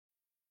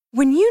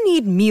When you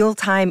need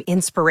mealtime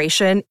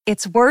inspiration,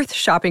 it's worth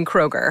shopping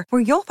Kroger,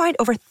 where you'll find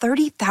over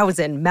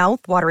 30,000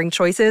 mouth-watering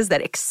choices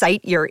that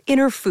excite your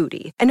inner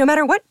foodie. And no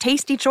matter what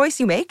tasty choice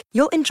you make,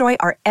 you'll enjoy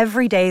our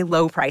everyday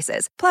low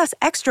prices, plus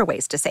extra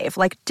ways to save,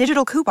 like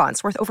digital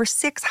coupons worth over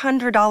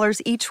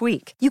 $600 each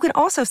week. You can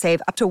also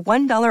save up to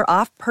 $1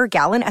 off per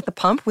gallon at the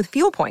pump with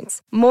fuel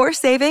points. More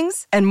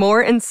savings and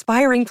more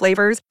inspiring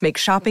flavors make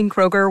shopping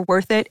Kroger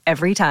worth it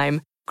every time.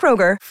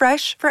 Kroger,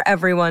 fresh for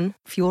everyone.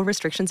 Fuel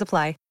restrictions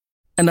apply.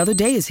 Another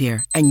day is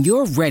here, and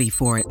you're ready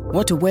for it.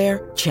 What to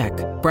wear? Check.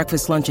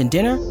 Breakfast, lunch, and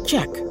dinner?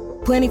 Check.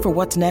 Planning for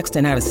what's next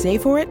and how to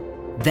save for it?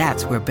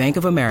 That's where Bank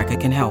of America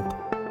can help.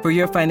 For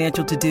your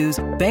financial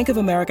to-dos, Bank of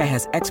America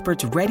has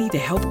experts ready to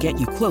help get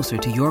you closer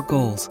to your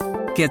goals.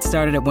 Get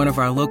started at one of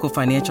our local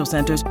financial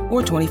centers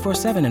or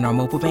 24/7 in our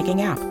mobile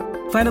banking app.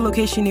 Find a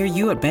location near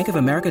you at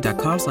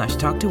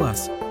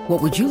bankofamerica.com/talktous.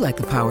 What would you like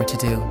the power to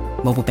do?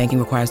 Mobile banking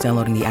requires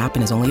downloading the app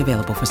and is only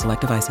available for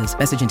select devices.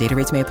 Message and data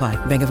rates may apply.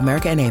 Bank of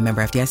America N.A.,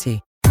 member FDIC.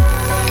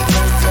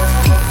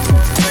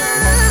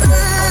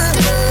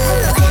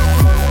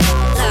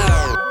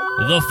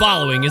 The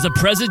following is a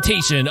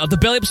presentation of the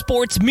Belly Up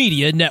Sports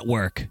Media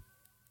Network.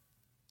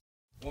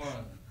 1,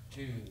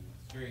 2,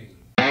 3.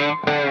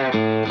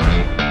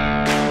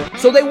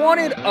 So they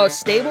wanted a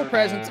stable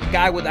presence, a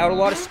guy without a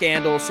lot of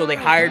scandals, so they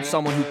hired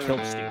someone who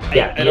killed Stu.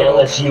 Yeah, the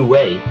LSU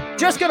way.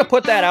 Just going to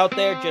put that out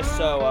there just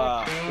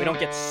so we don't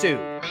get sued.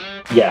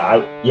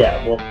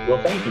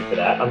 Well, thank you for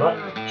that. I'm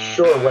not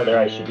sure whether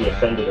I should be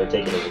offended or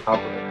take it as a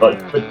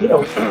compliment, but you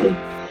know,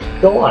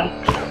 go on.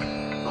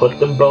 Put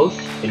them both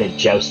in a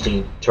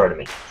jousting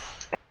tournament.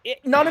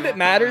 None of it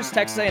matters.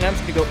 Texas A&M's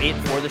going to go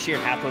 8-4 this year,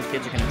 and half those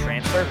kids are going to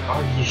transfer.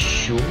 Are you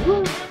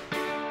sure?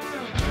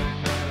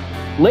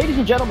 Ladies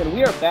and gentlemen,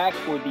 we are back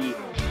for the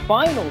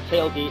final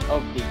tailgate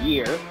of the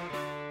year.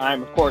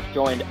 I'm, of course,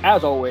 joined,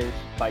 as always,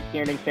 by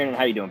Kieran. Kieran,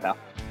 how you doing, pal?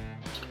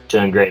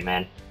 Doing great,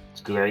 man.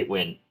 It's a great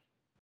win.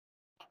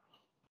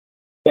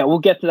 Yeah, we'll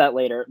get to that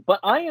later. But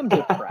I am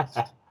depressed.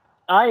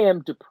 I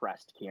am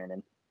depressed,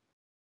 Kieran.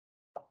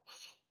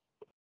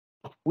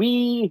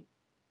 We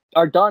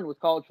are done with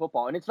college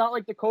football. And it's not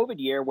like the COVID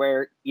year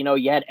where, you know,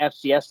 you had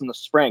FCS in the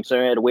spring, so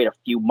you had to wait a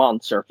few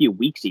months or a few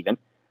weeks even.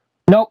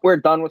 Nope, we're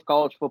done with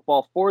college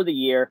football for the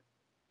year.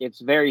 It's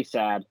very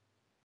sad.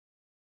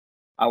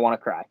 I want to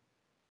cry.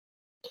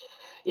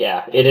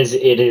 Yeah, it is.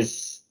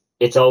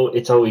 It's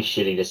always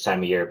shitty this time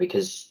of year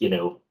because, you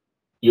know,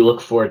 you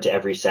look forward to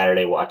every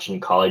Saturday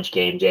watching college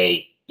game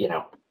day, you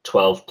know,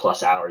 12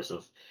 plus hours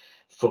of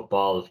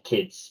football of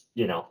kids,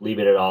 you know,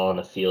 leaving it all on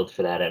the field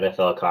for that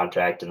NFL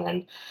contract. And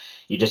then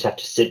you just have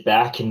to sit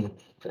back and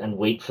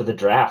wait for the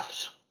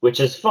draft,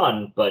 which is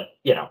fun, but,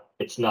 you know,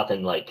 it's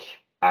nothing like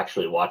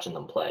actually watching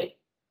them play.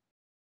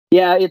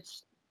 Yeah,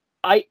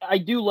 I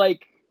do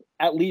like,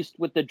 at least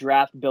with the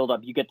draft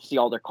buildup, you get to see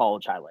all their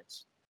college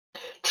highlights.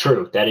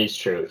 True, that is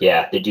true.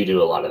 Yeah, they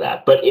do a lot of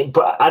that, but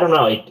I don't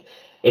know.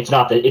 It's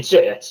not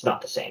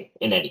the same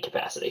in any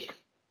capacity.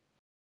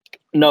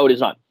 No, it is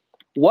not.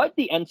 What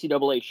the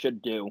NCAA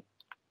should do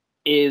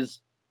is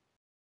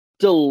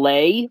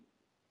delay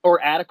or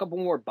add a couple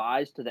more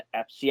buys to the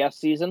FCS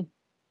season.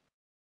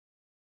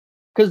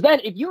 Because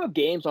then, if you have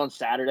games on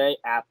Saturday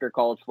after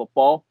college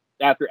football,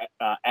 after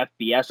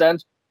FBS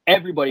ends,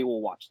 everybody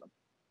will watch them.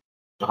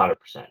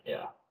 100%,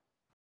 yeah.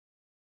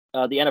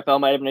 The NFL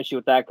might have an issue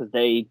with that because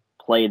they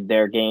played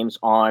their games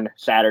on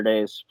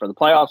Saturdays for the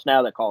playoffs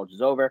now that college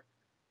is over.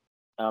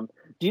 Do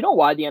you know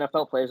why the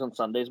NFL plays on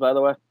Sundays, by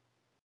the way?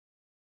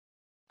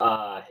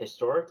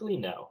 Historically,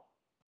 no.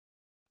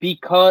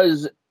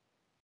 Because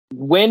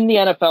when the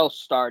NFL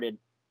started,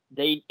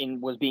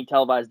 was being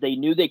televised, they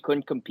knew they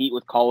couldn't compete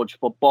with college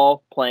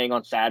football playing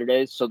on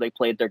Saturdays, so they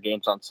played their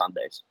games on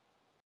Sundays.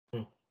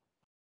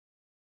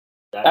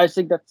 I just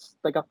think that's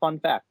like a fun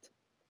fact.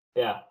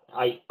 Yeah,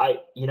 I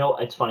you know,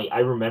 it's funny. I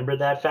remember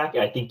that fact.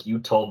 I think you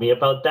told me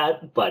about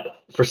that, but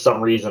for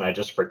some reason I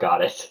just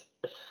forgot it.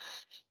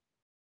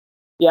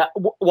 Yeah,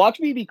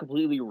 watch me be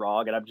completely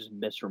wrong, and I'm just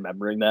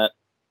misremembering that.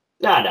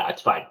 No,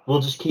 it's fine.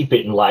 We'll just keep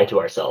it and lie to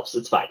ourselves.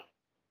 It's fine.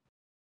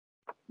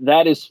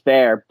 That is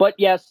fair. But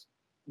yes,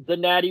 the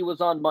Natty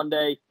was on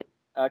Monday.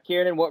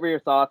 Kieran, what were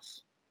your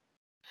thoughts?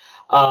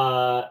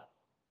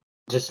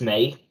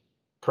 Dismay.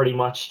 Pretty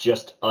much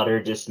just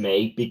utter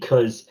dismay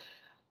because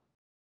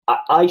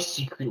I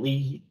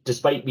secretly,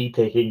 despite me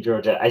picking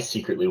Georgia, I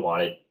secretly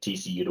wanted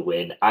TCU to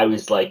win. I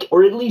was like,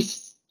 or at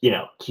least, you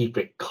know, keep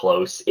it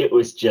close. It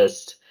was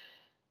just,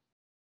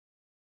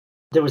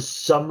 there was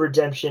some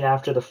redemption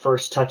after the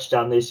first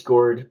touchdown they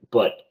scored,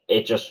 but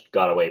it just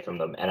got away from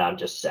them, and I'm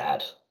just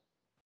sad.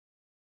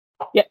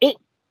 Yeah,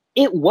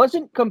 it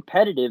wasn't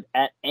competitive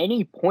at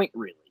any point,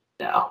 really.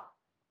 No.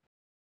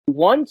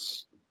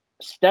 Once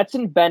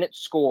Stetson Bennett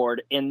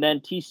scored and then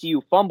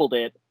TCU fumbled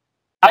it,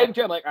 I'm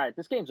like, all right,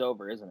 this game's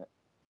over, isn't it?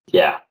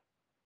 Yeah.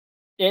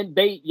 And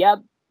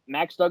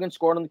Max Duggan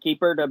scored on the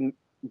keeper to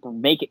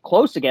make it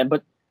close again,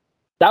 but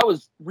that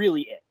was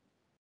really it.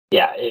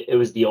 Yeah, it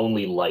was the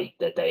only light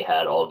that they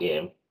had all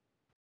game.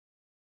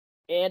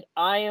 And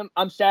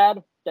I'm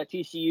sad that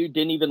TCU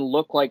didn't even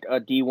look like a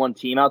D1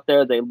 team out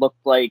there. They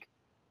looked like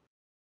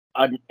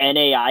an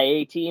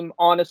NAIA team,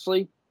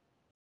 honestly.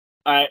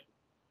 I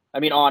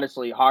mean,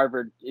 honestly,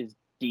 Harvard is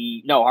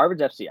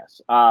Harvard's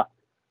FCS. I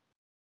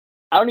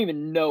don't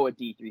even know a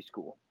D3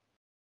 school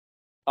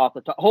off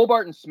the top.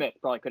 Hobart and Smith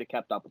probably could have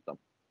kept up with them.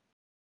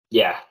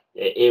 Yeah,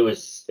 it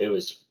was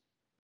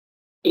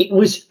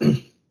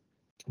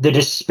the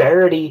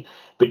disparity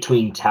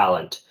between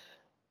talent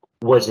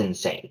was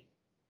insane.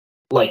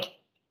 Like,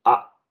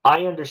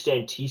 I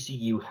understand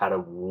TCU had a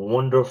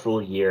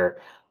wonderful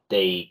year.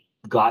 They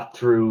got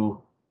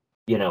through,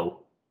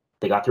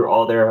 they got through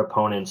all their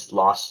opponents,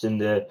 lost in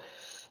the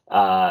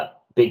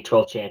Big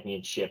 12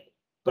 championship.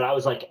 But I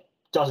was like,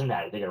 doesn't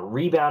matter. They're going to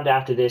rebound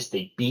after this.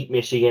 They beat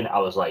Michigan. I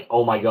was like,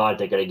 oh my God,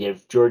 they're going to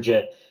give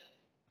Georgia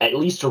at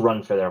least a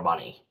run for their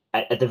money.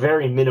 At the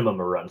very minimum,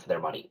 a run for their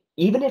money.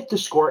 Even if the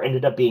score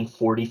ended up being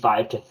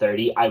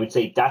 45-30, I would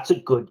say that's a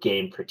good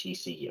game for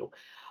TCU.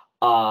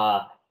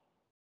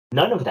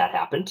 None of that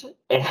happened,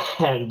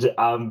 and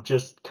I'm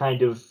just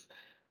kind of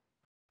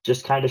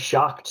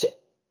shocked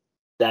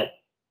that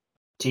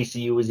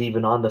TCU was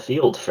even on the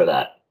field for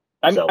that.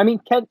 I mean,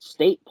 Kent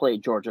State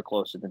played Georgia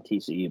closer than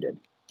TCU did.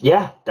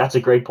 Yeah, that's a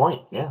great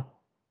point. Yeah,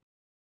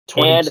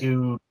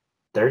 22-30,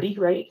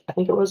 right? I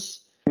think it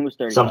was. It was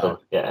 35. Something.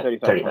 Yeah,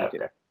 35. Okay.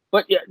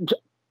 But yeah,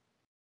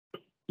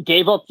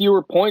 gave up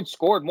fewer points,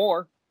 scored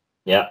more.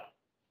 Yeah,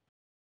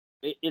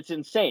 it's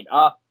insane.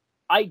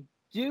 I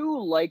do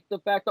like the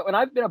fact that, and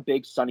I've been a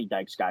big Sonny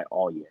Dykes guy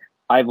all year.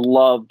 I've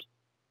loved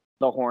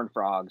the Horned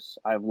Frogs.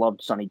 I've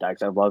loved Sonny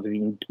Dykes. I've loved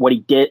what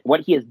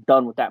he has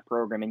done with that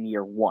program in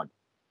year one.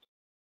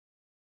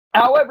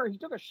 However, he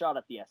took a shot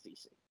at the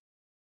SEC.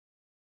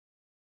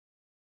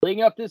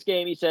 Leading up this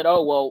game, he said,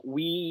 "Oh well,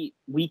 we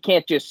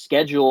can't just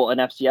schedule an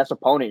FCS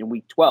opponent in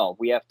Week 12.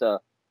 We have to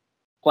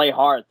play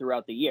hard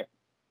throughout the year."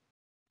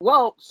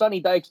 Well, Sonny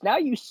Dykes, now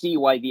you see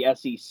why the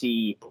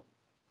SEC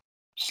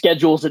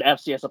schedules an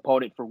FCS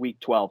opponent for Week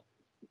 12.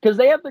 Because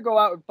they have to go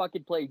out and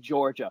fucking play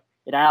Georgia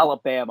and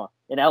Alabama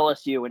and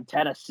LSU and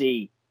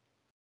Tennessee.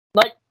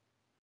 Like,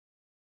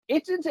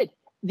 it's insane.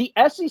 The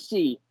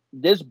SEC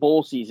this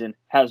bowl season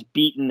has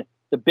beaten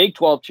the Big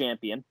 12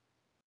 champion,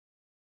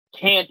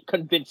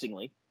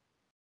 convincingly,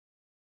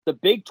 the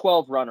Big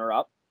 12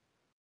 runner-up,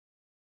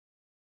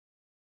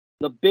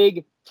 the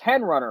Big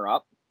 10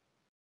 runner-up,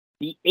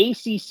 the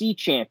ACC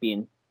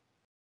champion,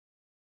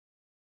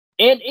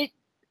 and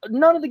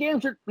none of the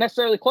games are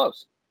necessarily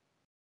close.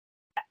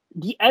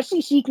 The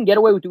SEC can get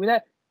away with doing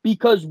that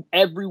because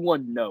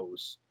everyone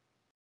knows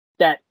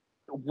that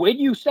when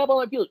you step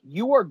on that field,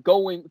 you are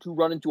going to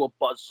run into a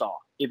buzzsaw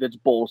if it's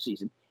bowl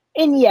season.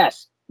 And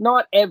yes,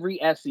 not every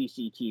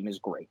SEC team is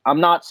great.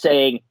 I'm not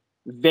saying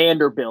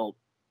Vanderbilt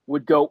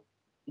would go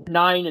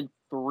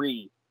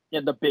 9-3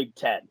 in the Big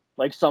 10,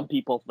 like some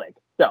people think.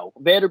 No,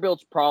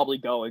 Vanderbilt's probably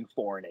going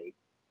 4-8,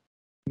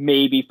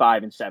 maybe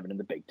 5-7 in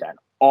the Big 10,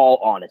 all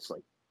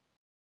honestly.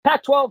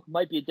 Pac-12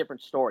 might be a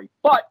different story,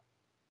 but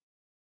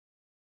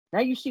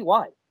now you see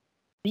why.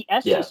 The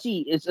SEC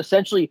is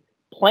essentially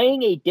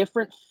playing a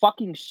different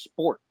fucking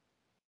sport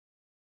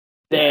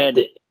than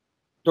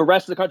the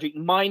rest of the country,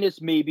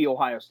 minus maybe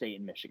Ohio State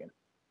and Michigan.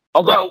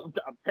 Although,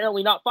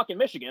 apparently not fucking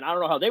Michigan. I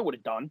don't know how they would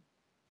have done.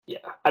 Yeah,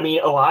 I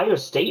mean, Ohio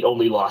State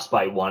only lost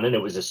by 1, and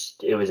it was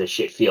a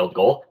shit field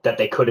goal that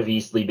they could have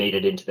easily made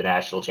it into the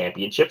national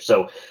championship.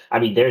 So, I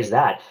mean, there's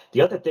that.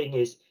 The other thing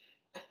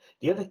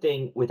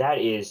with that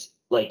is,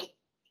 like,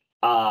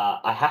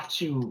 I have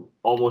to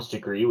almost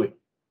agree with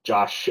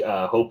Josh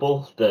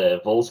Hopel,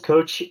 the Vols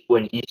coach,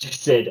 when he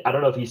just said, I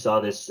don't know if you saw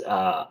this,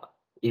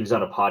 he was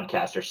on a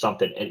podcast or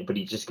something, but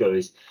he just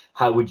goes,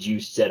 how would you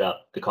set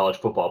up the college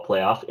football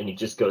playoff? And he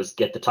just goes,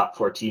 get the top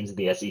 4 teams in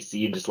the SEC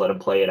and just let them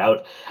play it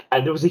out.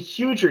 And there was a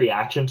huge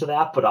reaction to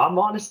that, but I'm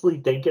honestly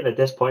thinking at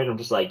this point, I'm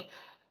just like,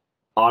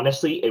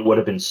 honestly, it would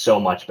have been so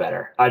much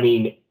better. I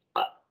mean,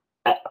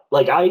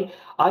 like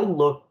I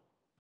look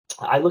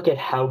at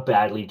how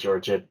badly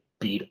Georgia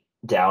beat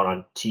down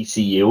on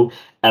TCU,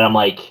 and I'm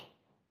like,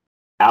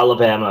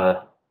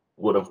 Alabama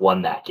would have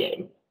won that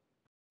game.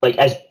 Like,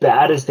 as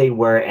bad as they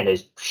were and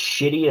as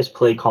shitty as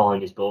play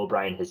calling as Bill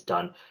O'Brien has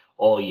done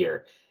all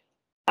year,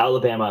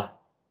 Alabama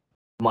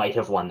might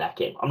have won that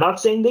game. I'm not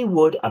saying they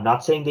would. I'm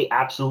not saying they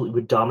absolutely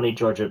would dominate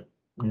Georgia,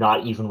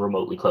 not even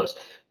remotely close.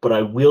 But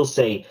I will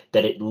say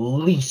that at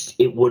least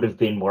it would have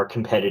been more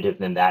competitive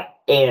than that,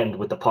 and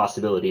with the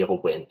possibility of a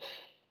win.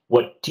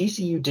 What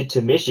TCU did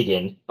to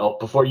Michigan,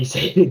 before you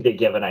say anything,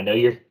 Kevin, I know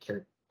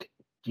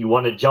you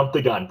want to jump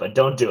the gun, but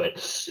don't do it.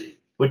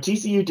 What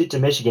TCU did to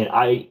Michigan,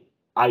 I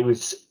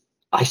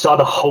saw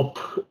the hope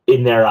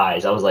in their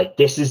eyes. I was like,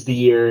 this is the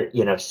year,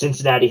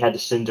 Cincinnati had the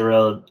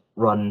Cinderella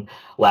run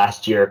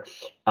last year.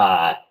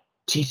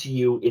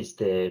 TCU is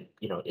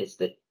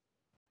the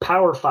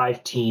Power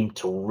 5 team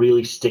to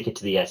really stick it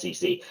to the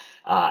SEC.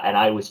 And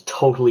I was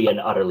totally and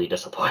utterly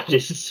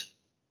disappointed.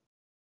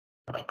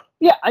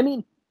 Yeah, I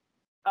mean,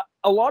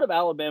 a lot of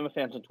Alabama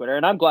fans on Twitter,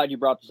 and I'm glad you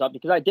brought this up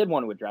because I did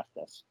want to address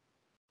this.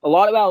 A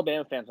lot of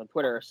Alabama fans on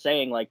Twitter are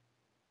saying, like,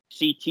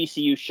 see,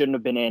 TCU shouldn't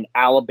have been in,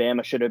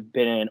 Alabama should have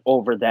been in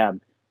over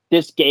them.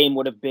 This game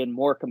would have been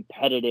more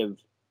competitive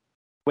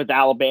with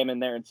Alabama in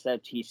there instead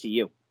of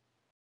TCU.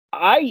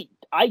 I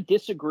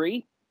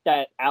disagree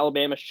that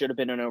Alabama should have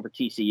been in over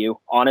TCU,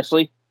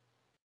 honestly.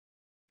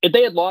 If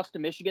they had lost to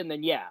Michigan,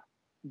 then yeah,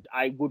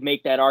 I would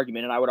make that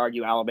argument, and I would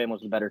argue Alabama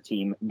was a better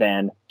team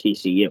than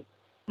TCU.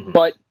 Mm-hmm.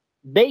 But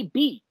they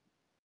beat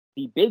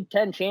the Big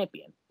Ten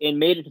champion and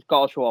made it to the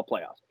college football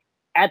playoffs.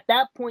 At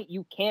that point,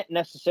 you can't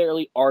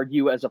necessarily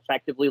argue as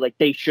effectively like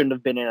they shouldn't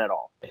have been in at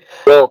all.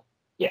 Well,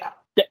 yeah.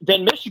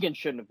 Then Michigan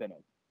shouldn't have been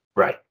in.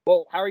 Right.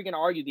 Well, how are you going to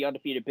argue the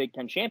undefeated Big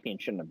Ten champion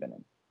shouldn't have been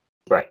in?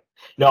 Right.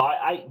 No,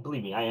 I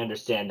believe me, I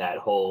understand that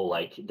whole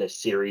like the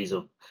series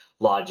of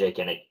logic,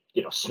 and it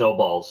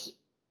snowballs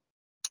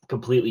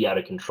completely out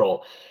of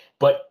control.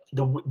 But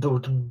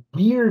the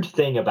weird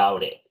thing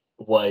about it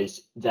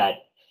was that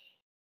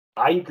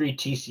I agree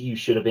TCU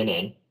should have been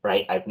in,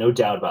 right? I have no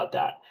doubt about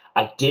that.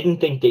 I didn't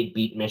think they'd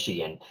beat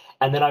Michigan.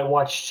 And then I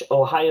watched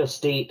Ohio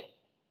State.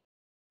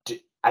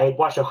 I had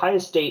watched Ohio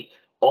State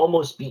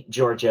almost beat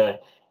Georgia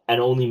and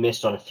only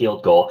missed on a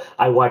field goal.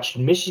 I watched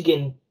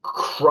Michigan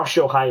crush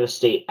Ohio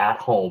State at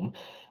home,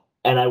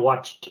 and I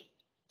watched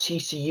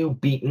TCU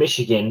beat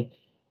Michigan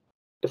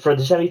for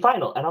the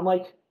semifinal. And I'm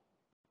like,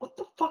 what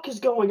the fuck is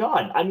going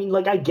on? I mean,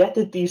 like, I get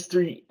that these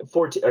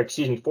four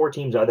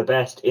teams are the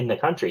best in the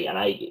country, and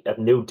I have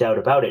no doubt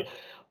about it.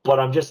 But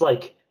I'm just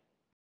like,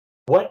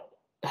 what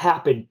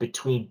happened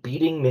between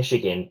beating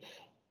Michigan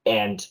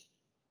and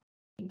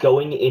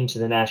going into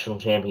the national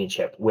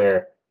championship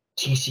where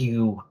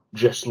TCU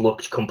just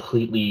looked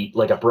completely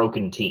like a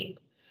broken team?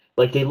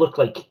 Like, they looked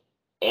like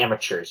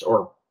amateurs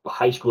or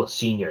high school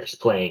seniors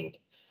playing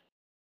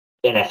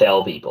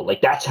NFL people.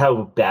 Like, that's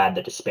how bad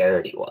the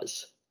disparity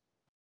was.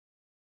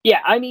 Yeah,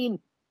 I mean,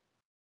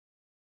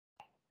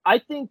 I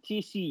think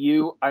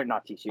TCU, or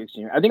not TCU, excuse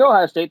me, I think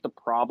Ohio State, the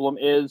problem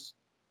is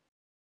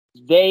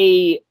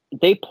they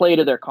play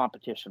to their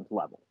competition's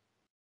level.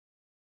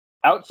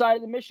 Outside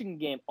of the Michigan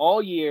game,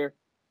 all year,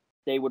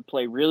 they would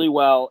play really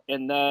well,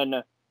 and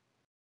then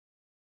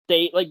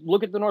they, like,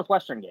 look at the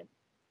Northwestern game.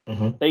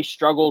 Mm-hmm. They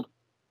struggled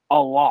a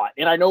lot,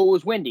 and I know it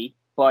was windy,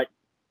 but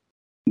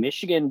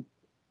Michigan,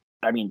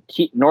 I mean,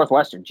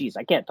 Northwestern, geez,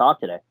 I can't talk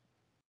today.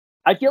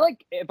 I feel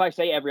like if I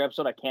say every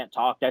episode I can't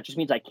talk, that just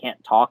means I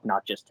can't talk,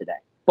 not just today.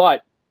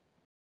 But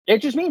it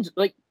just means,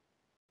 like,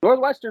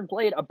 Northwestern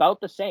played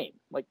about the same.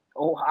 Like,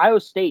 Ohio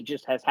State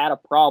just has had a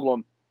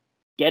problem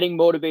getting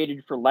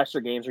motivated for lesser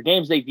games or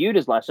games they viewed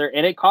as lesser,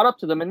 and it caught up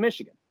to them in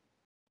Michigan.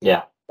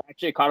 Yeah.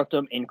 Actually, it caught up to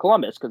them in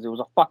Columbus because it was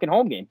a fucking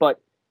home game.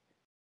 But,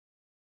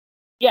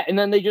 yeah, and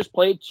then they just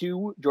played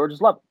to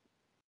Georgia's level.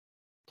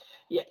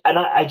 Yeah, and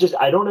I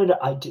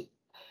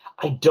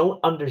don't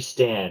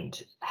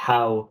understand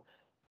how.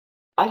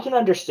 I can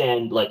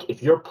understand, like,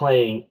 if you're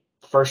playing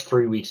first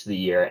 3 weeks of the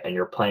year and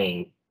you're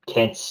playing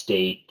Kent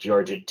State,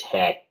 Georgia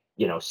Tech,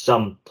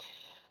 some,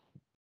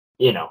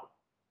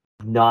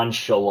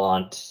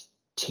 nonchalant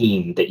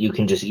team that you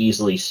can just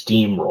easily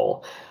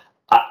steamroll.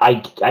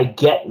 I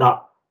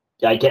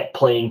get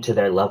playing to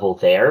their level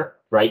there,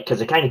 right?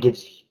 Because it kind of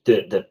gives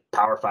the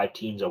Power 5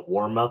 teams a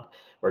warm-up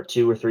or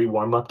 2 or 3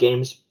 warm-up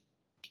games.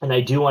 And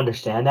I do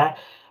understand that.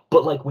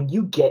 But, like, when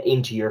you get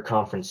into your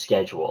conference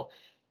schedule,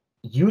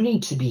 you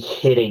need to be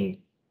hitting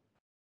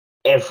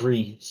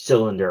every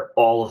cylinder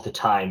all of the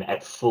time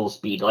at full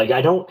speed. Like,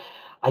 I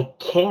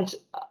can't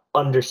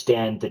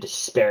understand the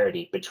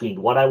disparity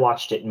between what I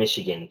watched at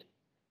Michigan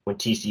when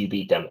TCU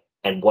beat them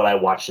and what I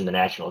watched in the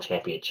national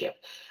championship.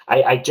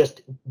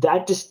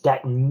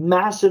 That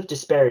massive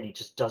disparity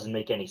just doesn't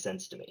make any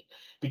sense to me,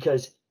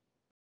 because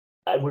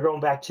we're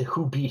going back to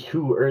who beat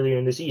who earlier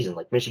in the season,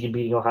 like Michigan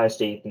beating Ohio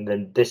State, and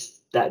then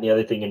this, that, and the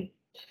other thing. And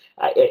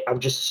I'm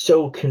just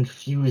so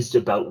confused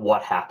about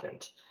what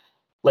happened.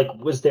 Like,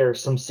 was there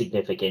some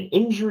significant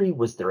injury?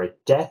 Was there a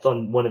death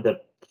on one of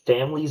the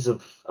families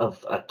of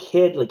a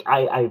kid? Like,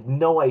 I have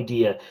no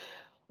idea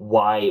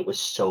why it was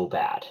so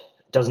bad.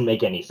 It doesn't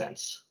make any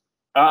sense.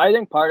 I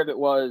think part of it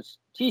was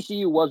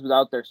TCU was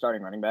without their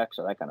starting running back,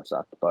 so that kind of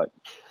sucked. But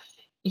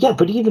yeah,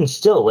 but even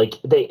still, like,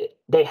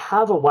 they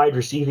have a wide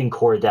receiving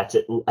core that's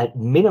at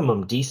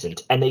minimum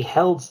decent, and they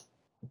held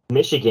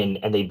Michigan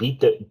and they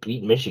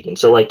beat Michigan.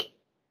 So, like,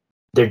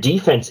 their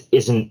defense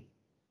it's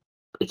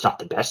not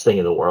the best thing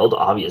in the world,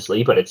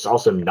 obviously, but it's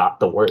also not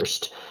the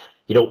worst.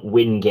 You don't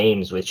win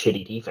games with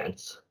shitty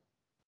defense.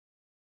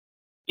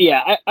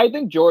 yeah, I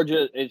think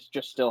Georgia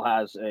still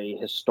has a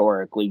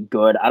historically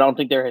good. I don't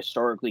think they're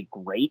historically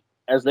great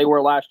as they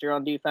were last year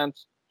on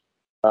defense.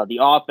 The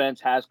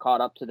offense has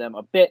caught up to them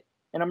a bit,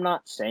 and I'm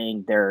not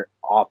saying their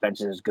offense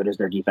is as good as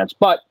their defense,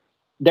 but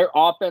their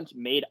offense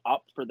made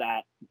up for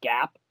that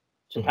gap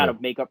to kind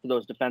of make up for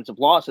those defensive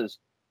losses.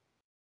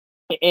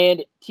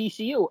 And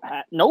TCU,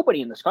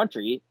 nobody in this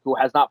country who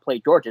has not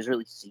played Georgia has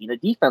really seen a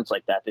defense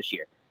like that this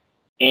year.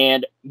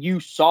 And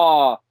you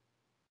saw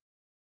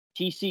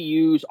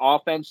TCU's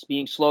offense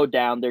being slowed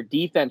down. Their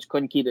defense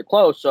couldn't keep it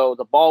close, so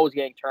the ball was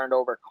getting turned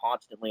over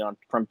constantly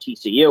from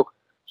TCU.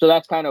 So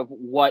that's kind of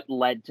what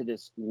led to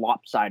this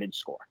lopsided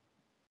score.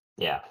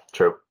 Yeah,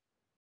 true.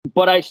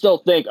 But I still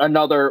think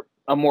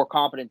a more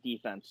competent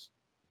defense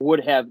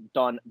would have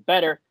done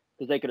better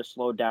because they could have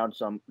slowed down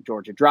some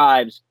Georgia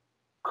drives,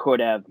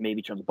 could have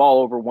maybe turned the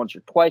ball over once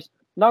or twice.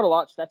 Not a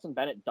lot. Stetson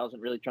Bennett doesn't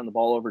really turn the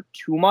ball over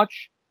too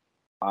much.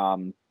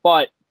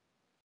 But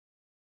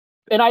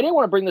I didn't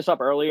want to bring this up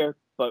earlier,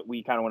 but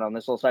we kind of went on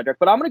this little sidetrack.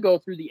 But I'm going to go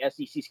through the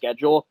SEC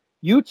schedule.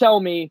 You tell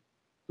me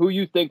who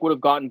you think would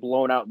have gotten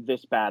blown out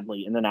this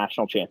badly in the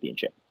national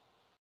championship.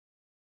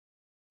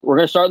 We're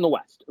going to start in the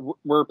West.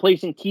 We're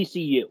replacing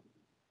TCU.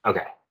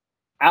 Okay.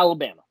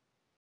 Alabama.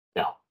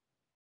 No.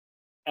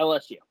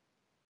 LSU.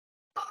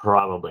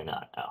 Probably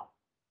not. No.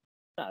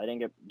 No, they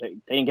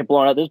didn't get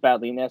blown out this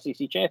badly in the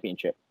SEC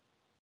championship.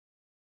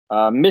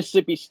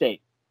 Mississippi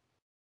State.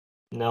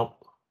 No.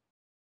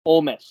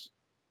 Ole Miss.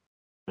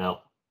 No.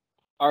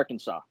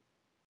 Arkansas.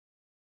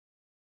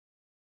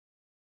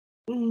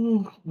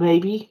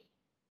 Maybe.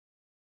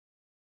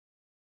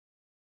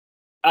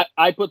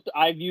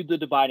 I viewed the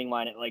dividing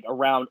line at like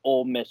around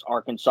Ole Miss,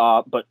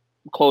 Arkansas, but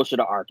closer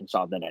to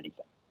Arkansas than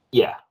anything.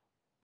 Yeah.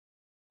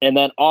 And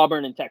then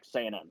Auburn and Texas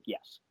A&M.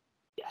 Yes.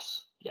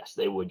 Yes,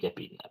 they would get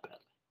beaten that badly.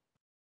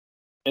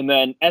 And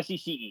then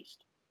SEC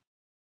East.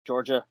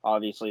 Georgia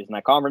obviously is in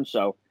that conference.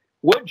 So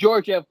would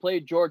Georgia have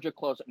played Georgia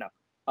closer? No.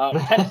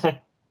 Tennessee.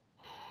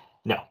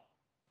 No.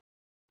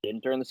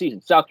 Didn't during the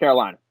season. South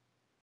Carolina.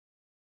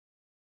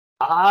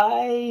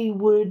 I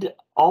would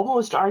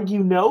almost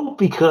argue no,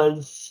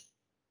 because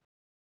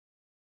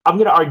I'm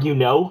going to argue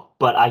no,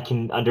 but I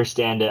can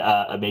understand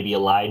maybe a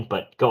line,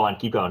 but go on,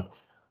 keep going.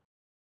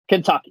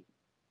 Kentucky.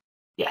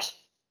 Yes.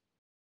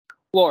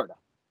 Florida.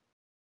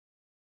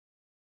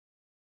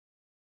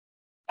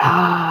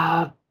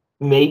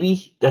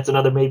 Maybe. That's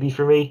another maybe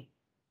for me.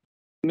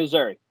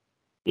 Missouri.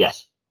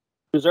 Yes.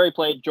 Missouri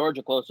played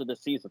Georgia closer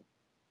this season.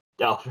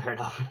 Oh, fair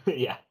enough.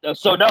 Yeah.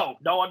 So no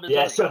on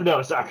Missouri. Yeah, so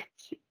no, sorry.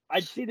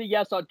 I'd see the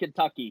yes on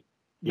Kentucky.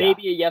 Yeah.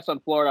 Maybe a yes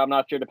on Florida. I'm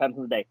not sure. Depends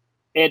on the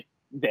day.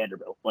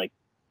 Vanderbilt.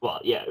 Well,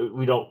 yeah,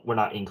 we're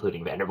not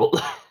including Vanderbilt.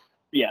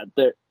 Yeah,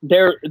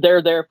 they're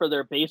there for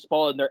their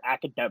baseball and their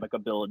academic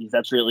abilities.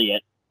 That's really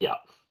it. Yeah.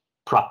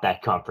 Prop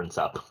that conference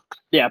up.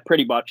 Yeah,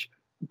 pretty much.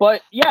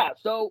 But yeah,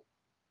 so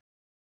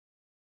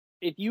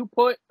if you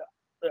put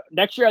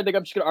next year, I think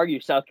I'm just going to argue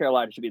South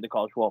Carolina should be in the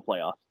college football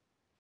playoff.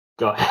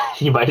 Go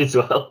ahead. You might as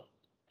well.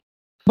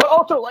 But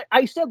also, like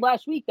I said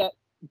last week, that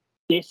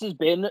this has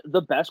been the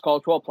best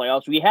college football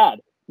playoffs we had.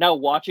 Now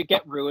watch it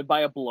get ruined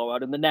by a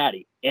blowout in the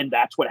Natty, and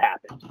that's what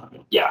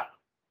happened. Yeah.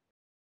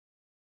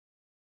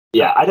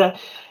 Yeah,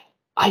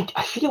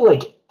 I feel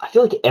like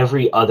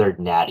every other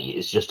Natty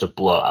is just a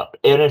blowout,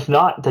 and if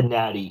not the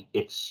Natty,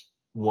 it's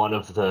one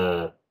of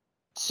the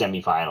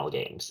semifinal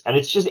games, and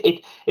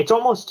it's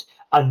almost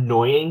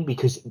annoying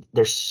because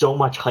there's so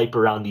much hype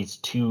around these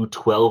two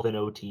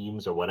 12-0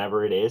 teams or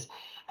whatever it is,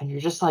 and you're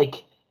just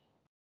like,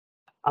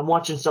 I'm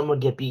watching someone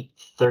get beat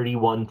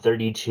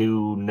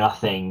 31-32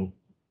 nothing,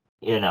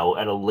 at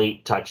a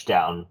late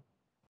touchdown,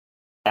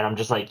 and I'm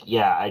just like,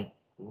 yeah, it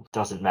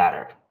doesn't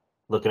matter.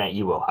 Looking at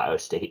you, Ohio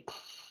State.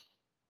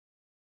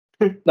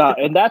 No,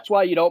 and that's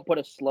why you don't put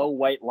a slow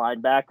white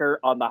linebacker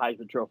on the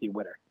Heisman Trophy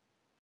winner.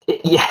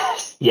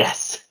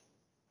 Yes.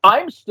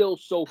 I'm still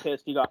so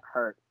pissed he got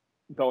hurt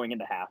going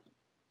into half.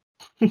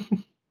 He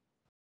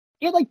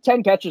had like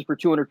 10 catches for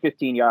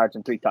 215 yards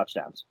and 3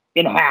 touchdowns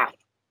in half.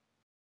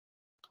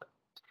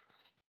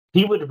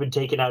 He would have been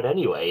taken out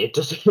anyway. It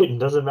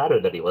doesn't matter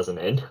that he wasn't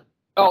in.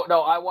 Oh,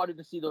 no, I wanted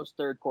to see those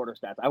third quarter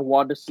stats. I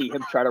wanted to see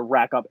him try to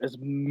rack up as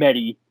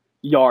many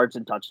yards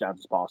and touchdowns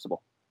as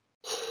possible.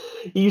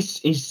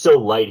 He's so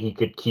light he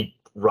could keep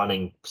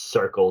running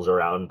circles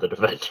around the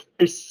defenders.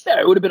 Yeah,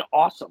 it would have been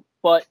awesome.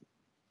 But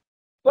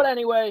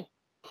anyway,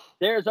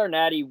 there's our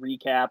Natty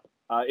recap.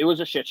 It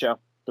was a shit show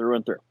through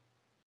and through.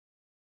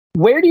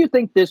 Where do you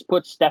think this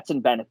puts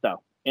Stetson Bennett,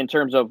 though, in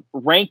terms of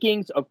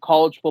rankings of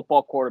college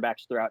football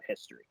quarterbacks throughout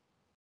history?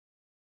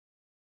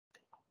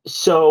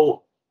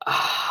 So,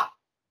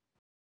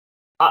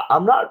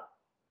 I'm not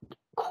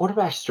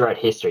quarterbacks throughout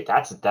history.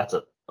 That's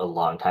a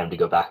long time to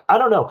go back. I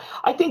don't know.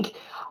 I think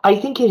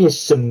it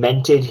has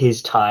cemented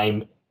his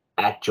time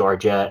at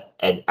Georgia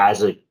and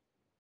as a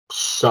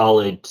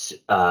solid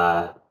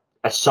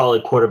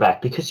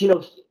quarterback, because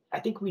I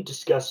think we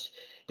discussed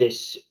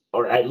this,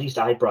 or at least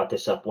I brought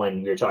this up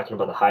when we were talking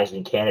about the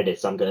Heisman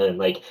candidates. I'm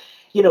going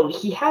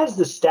he has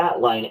the stat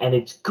line and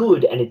it's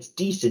good and it's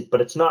decent,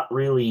 but it's not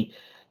really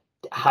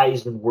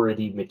Heisman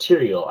worthy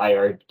material. I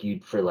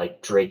argued for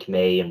like Drake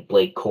May and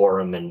Blake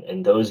Corum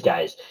and those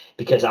guys,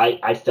 because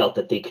I felt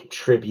that they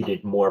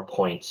contributed more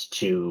points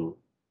to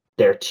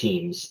their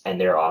teams and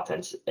their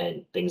offense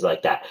and things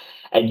like that.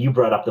 And you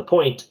brought up the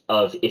point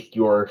of, if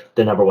you're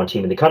the number one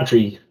team in the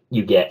country,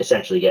 you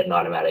essentially get an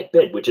automatic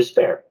bid, which is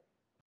fair.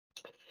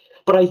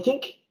 But I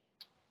think,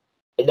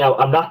 now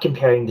I'm not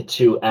comparing the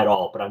two at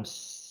all, but I'm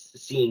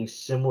seeing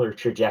similar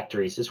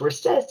trajectories, is where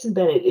Stetson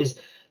Bennett is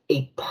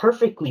a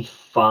perfectly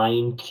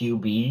fine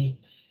QB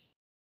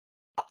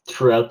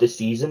throughout the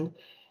season,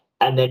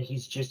 And then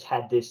he's just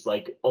had this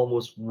like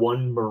almost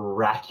one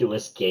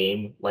miraculous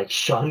game like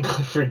Sean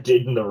Clifford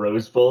did in the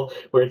Rose Bowl,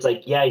 where it's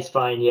like, yeah, he's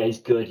fine, yeah, he's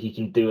good, he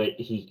can do it,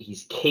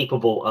 he's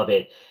capable of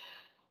it.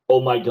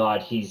 Oh my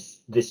God,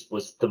 this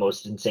was the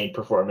most insane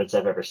performance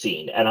I've ever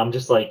seen. And I'm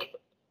just like,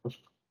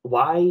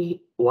 why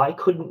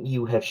couldn't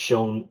you have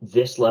shown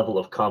this level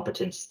of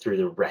competence through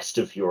the rest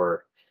of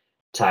your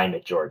time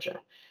at Georgia?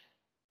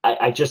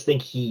 I just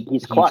think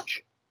he's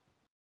clutch.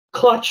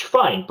 Clutch,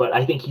 fine, but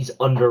I think he's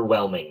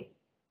underwhelming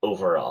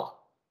overall.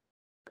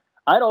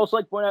 I'd also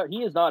like to point out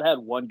he has not had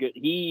one good.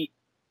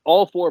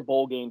 All 4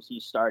 bowl games he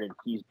started,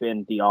 he's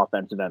been the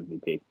offensive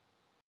MVP.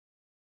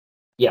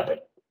 Yeah,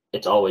 but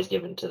it's always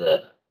given to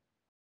the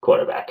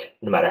quarterback,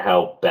 no matter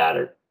how bad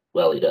or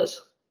well he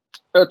does.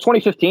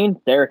 2015,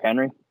 Derrick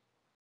Henry.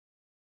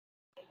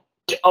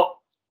 Oh,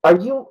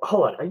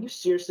 hold on, are you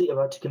seriously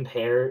about to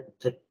compare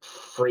the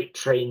freight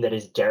train that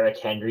is Derrick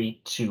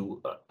Henry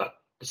to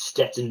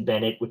Stetson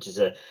Bennett, which is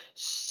a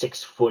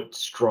 6-foot,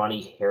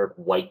 scrawny-haired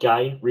white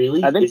guy?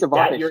 Really? I think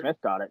Devontae Smith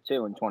got it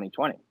too in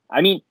 2020. I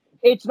mean,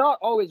 it's not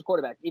always a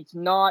quarterback. It's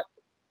not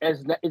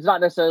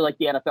necessarily like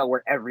the NFL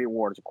where every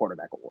award is a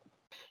quarterback award.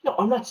 No,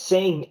 I'm not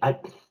saying.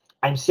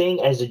 I'm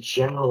saying as a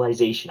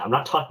generalization. I'm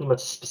not talking about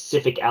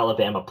specific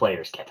Alabama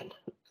players, Kevin.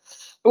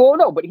 Well,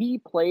 no, but he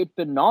played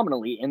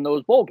phenomenally in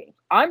those bowl games.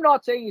 I'm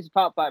not saying he's a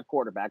top 5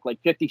 quarterback like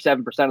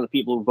 57% of the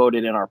people who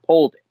voted in our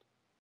poll did.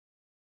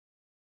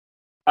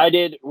 I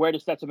did, where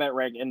does Stetson Bennett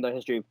rank in the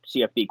history of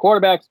CFB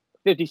quarterbacks?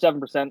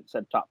 57%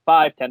 said top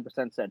 5,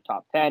 10% said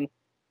top 10,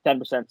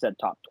 10% said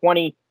top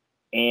 20,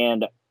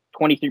 and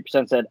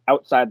 23% said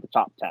outside the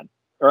top 10,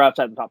 or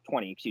outside the top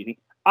 20, excuse me.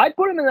 I'd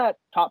put him in that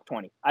top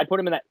 20. I'd put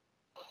him in that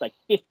like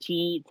 10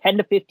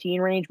 to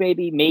 15 range,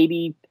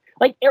 maybe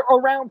like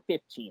around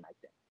 15, I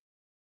think.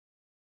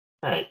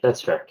 All right, that's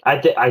fair. I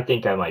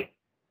think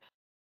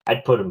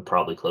I'd put him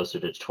probably closer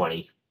to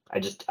 20.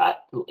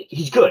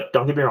 He's good.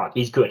 Don't get me wrong.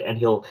 He's good, and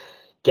he'll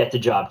get the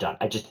job done.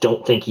 I just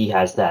don't think he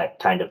has that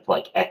kind of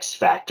like X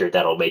factor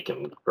that'll make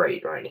him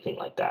great or anything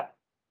like that.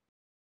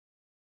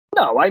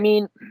 No, I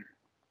mean,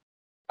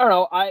 I don't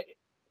know. I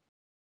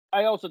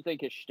also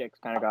think his shtick's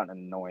kind of gotten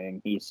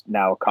annoying. He's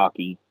now a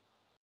cocky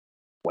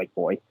white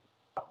boy.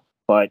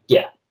 But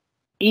yeah,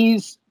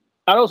 I'd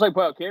also like to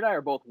point out, Kate and I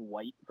are both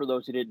white, for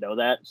those who didn't know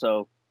that.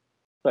 So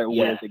it's like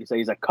weird thing to say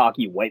he's a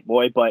cocky white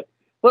boy, but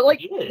like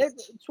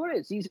it's what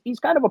it is. He's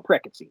kind of a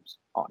prick, it seems,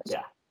 honestly.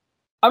 Yeah.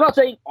 I'm not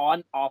saying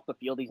off the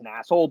field he's an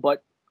asshole,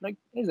 but like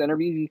his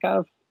interviews, he's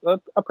kind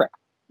of a prick.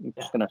 I'm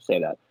just gonna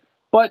say that.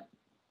 But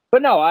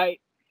no, I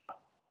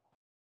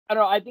don't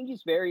know. I think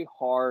he's very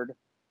hard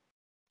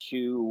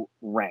to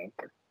rank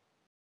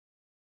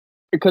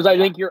because I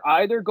think you're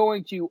either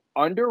going to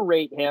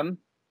underrate him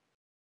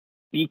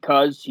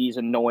because he's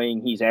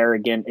annoying, he's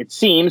arrogant, it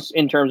seems,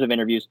 in terms of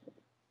interviews,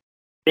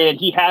 and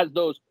he has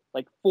those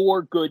like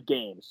 4 good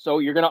games, so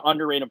you're going to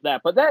underrate him for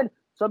that. But then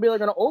some people are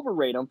going to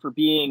overrate him for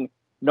being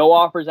no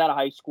offers out of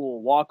high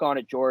school, walk on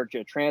at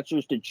Georgia,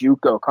 transfers to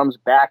JUCO, comes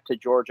back to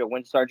Georgia,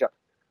 wins star job.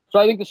 So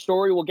I think the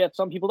story will get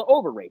some people to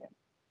overrate him.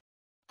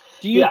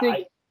 Do you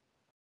think?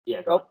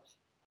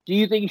 Do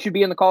you think he should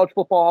be in the College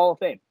Football Hall of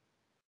Fame?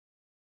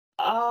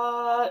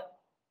 Not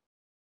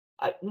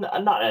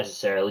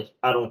necessarily.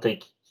 I don't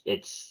think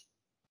it's.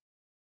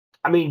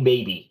 I mean,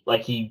 maybe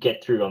like he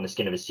get through on the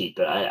skin of his teeth,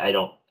 but I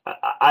don't.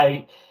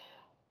 I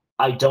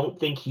don't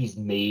think he's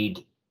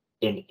made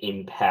an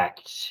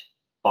impact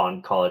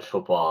on college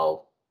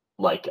football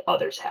like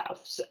others have,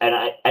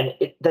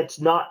 that's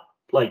not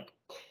like.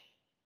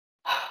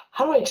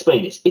 How do I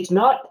explain this? It's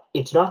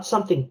not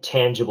something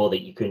tangible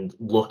that you can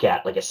look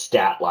at like a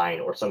stat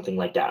line or something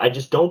like that. I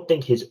just don't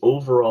think his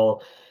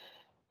overall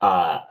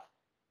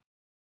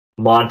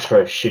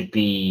mantra should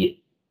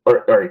be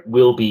or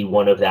will be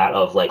one of that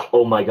of like,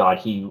 oh my God,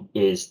 he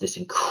is this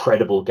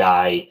incredible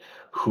guy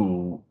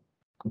who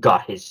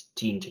got his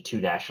team to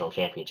 2 national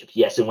championships.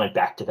 Yes, it went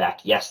back to back.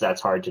 Yes,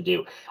 that's hard to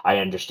do. I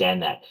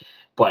understand that.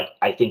 But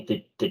I think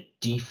that the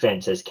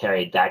defense has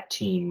carried that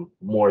team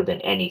more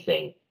than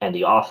anything, and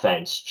the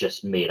offense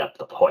just made up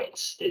the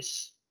points.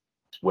 Is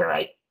where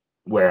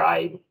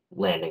I'm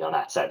landing on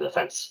that side of the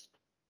fence.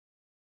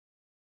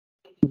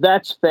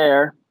 That's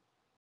fair.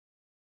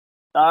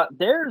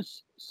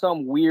 There's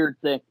some weird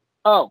thing.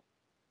 Oh,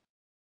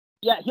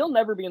 yeah, he'll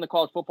never be in the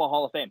College Football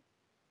Hall of Fame.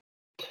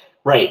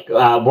 Right.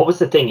 What was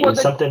the thing? It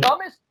was something.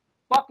 Dumbest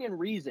fucking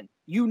reason.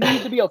 You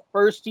need to be a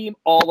first-team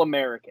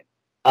All-American.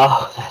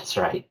 Oh, that's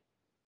right.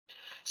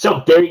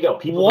 So there you go.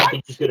 People don't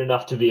think he's good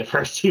enough to be a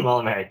first-team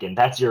All-American.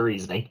 That's your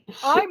reasoning.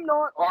 I'm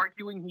not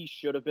arguing he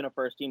should have been a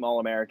first-team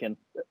All-American.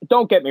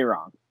 Don't get me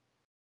wrong.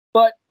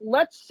 But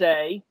let's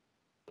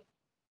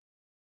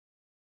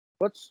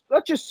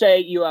just say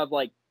you have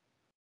like,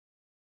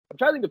 I'm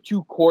trying to think of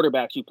 2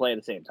 quarterbacks you play at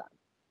the same time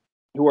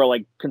who are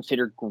like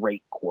considered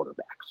great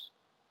quarterbacks.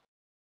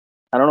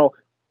 I don't know.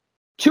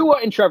 Tua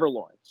and Trevor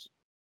Lawrence.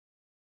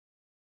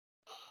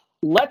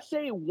 Let's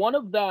say one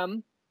of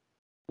them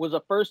was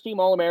a first-team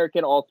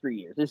All-American all 3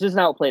 years. This isn't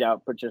how it played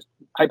out, but just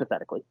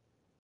hypothetically.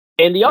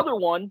 And the other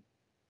one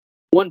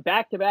won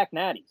back-to-back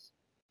natties.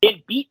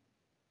 It beat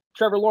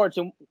Trevor Lawrence,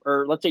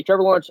 or let's say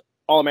Trevor Lawrence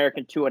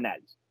All-American Tua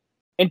Natties.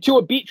 And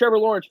Tua beat Trevor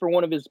Lawrence for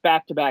one of his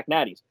back-to-back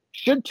Natties.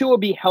 Should Tua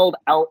be held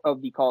out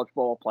of the College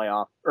Football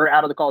Playoff or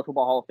out of the College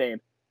Football Hall of Fame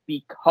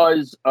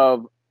because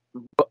of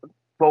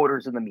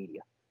voters in the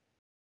media?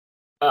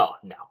 Oh,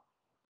 no.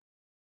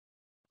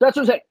 That's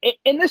what I'm saying.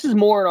 And this is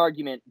more an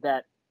argument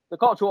that the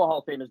College Football Hall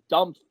of Fame has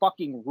dumb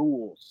fucking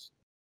rules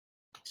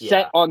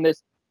set on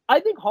this. I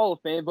think Hall of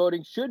Fame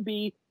voting should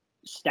be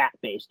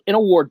stat-based and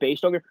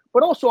award-based,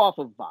 but also off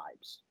of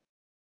vibes.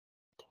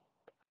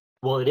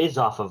 Well, it is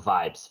off of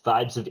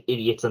vibes of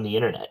idiots on the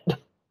internet.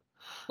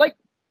 Like,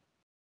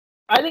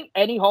 I think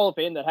any Hall of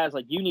Fame that has,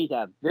 like, you need to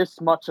have this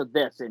much of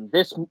this and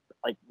this,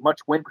 like,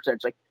 much win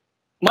percentage. Like,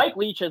 Mike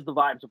Leach has the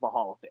vibes of a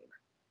Hall of Famer.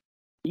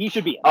 He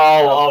should be in.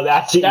 Oh,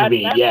 that's what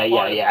you mean.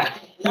 Yeah.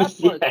 That's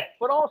part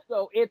but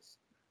also, it's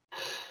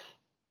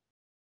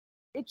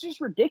just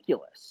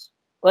ridiculous.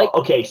 Like,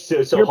 okay, so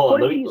you're hold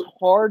putting these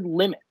hard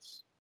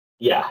limits.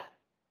 Yeah.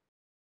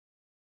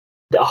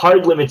 The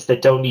hard limits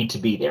that don't need to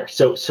be there.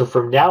 So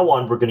from now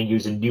on, we're going to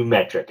use a new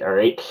metric, all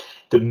right?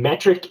 The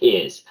metric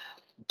is,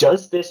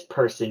 does this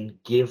person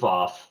give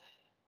off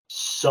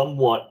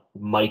somewhat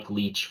Mike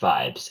Leach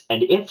vibes?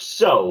 And if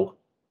so,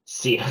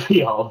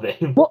 CFP Hall of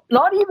Fame. Well,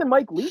 not even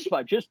Mike Leach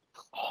vibes, just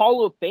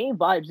Hall of Fame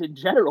vibes in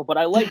general, but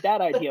I like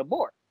that idea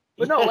more.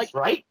 But no, like,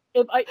 right?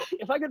 If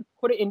I could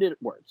put it into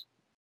words,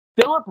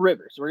 Phillip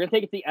Rivers, we're going to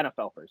take it to the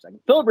NFL for a second.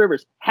 Phillip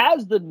Rivers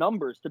has the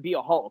numbers to be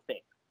a Hall of Fame.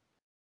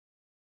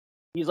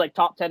 He's like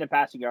top 10 in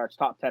passing yards,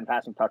 top 10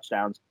 passing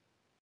touchdowns.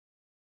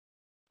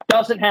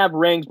 Doesn't have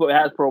rings, but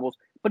has Pro Bowls.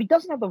 But he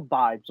doesn't have the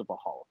vibes of a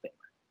Hall of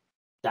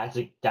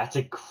Famer. That's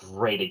a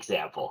great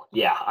example.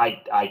 Yeah,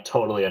 I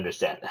totally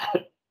understand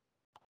that.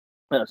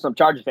 Some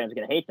Chargers fans are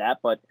going to hate that,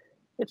 but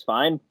it's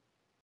fine.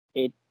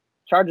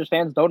 Chargers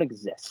fans don't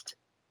exist.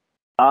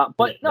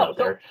 But no,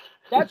 so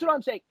that's what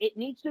I'm saying. It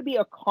needs to be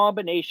a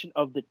combination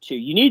of the two.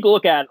 You need to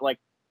look at, like,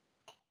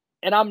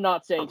 and I'm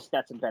not saying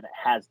Stetson Bennett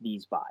has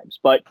these vibes,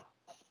 but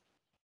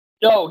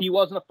no, he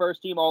wasn't a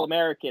first-team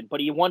All-American, but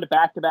he won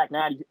back-to-back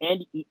natties,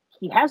 and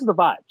he has the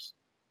vibes.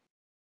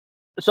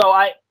 So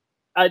I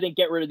think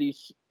get rid of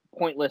these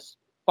pointless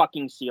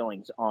fucking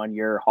ceilings on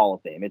your Hall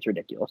of Fame. It's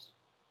ridiculous.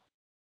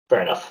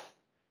 Fair enough.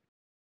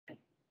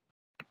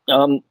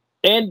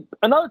 And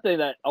another thing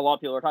that a lot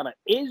of people are talking about,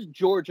 is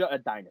Georgia a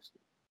dynasty?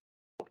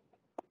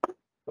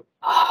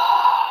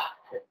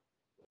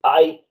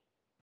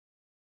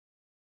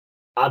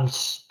 I'm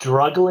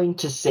struggling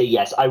to say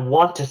yes. I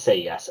want to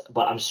say yes,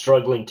 but I'm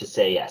struggling to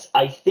say yes.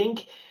 I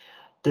think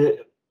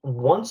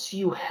once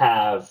you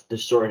have the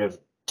sort of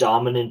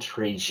dominant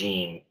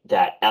regime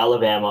that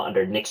Alabama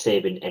under Nick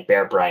Saban and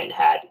Bear Bryant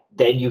had,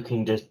 then you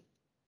can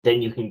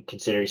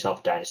consider yourself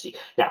a dynasty.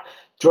 Now,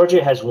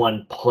 Georgia has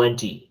won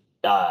plenty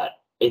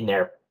in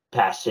their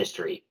past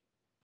history,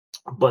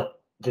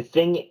 but the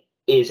thing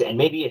is, and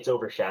maybe it's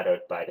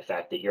overshadowed by the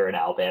fact that you're an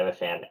Alabama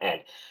fan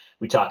and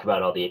we talk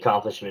about all the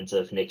accomplishments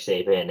of Nick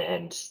Saban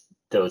and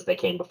those that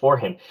came before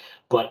him,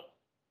 but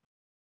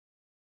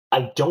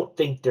I don't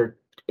think they're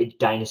a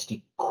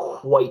dynasty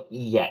quite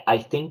yet. I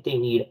think they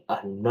need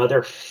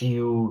another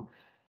few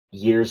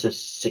years of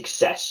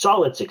success,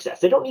 solid success.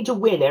 They don't need to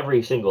win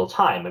every single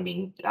time. I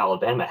mean,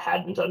 Alabama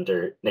hadn't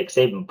under Nick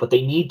Saban, but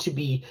they need to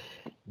be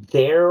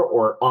there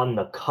or on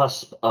the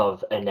cusp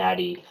of a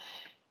natty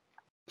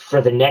for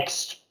the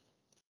next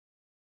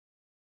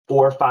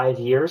 4 or 5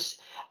 years.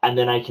 And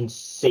then I can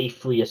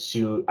safely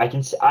assume I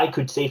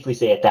could safely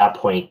say at that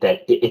point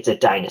that it's a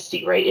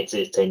dynasty, right?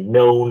 It's a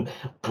known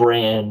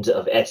brand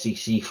of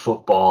SEC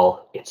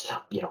football. It's,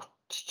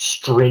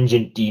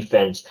 stringent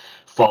defense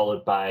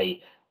followed by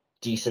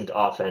decent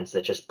offense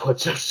that just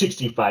puts up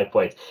 65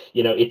 points.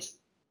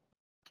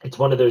 It's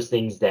one of those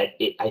things that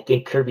I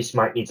think Kirby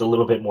Smart needs a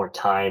little bit more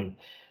time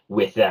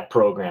with that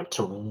program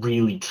to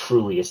really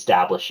truly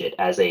establish it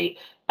as a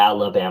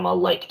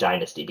Alabama-like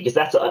dynasty, because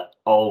that's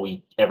all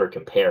we ever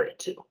compare it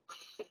to.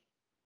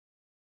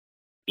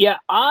 Yeah,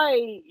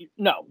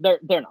 no, they're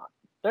not.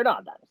 They're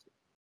not a dynasty.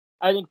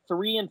 I think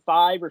 3 and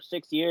 5 or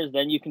 6 years,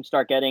 then you can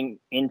start getting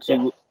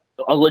into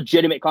a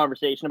legitimate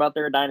conversation about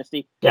their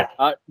dynasty. Yeah.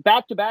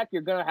 Back to back,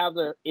 you're gonna have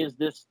is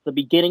this the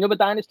beginning of a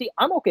dynasty?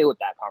 I'm okay with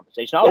that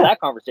conversation. I'll have that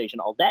conversation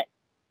all day.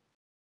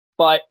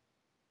 But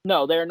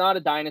no, they're not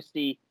a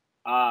dynasty.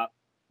 4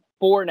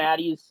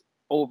 natties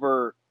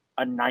over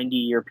a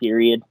 90-year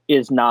period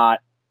does not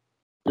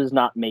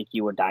make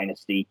you a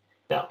dynasty.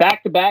 No.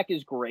 Back to back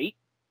is great.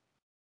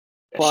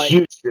 It's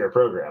huge for your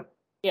program.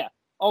 Yeah.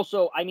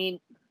 Also, I mean,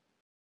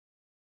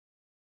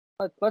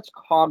 let's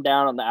calm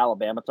down on the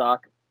Alabama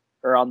talk,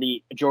 or on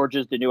the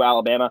Georgia's the new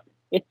Alabama.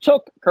 It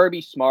took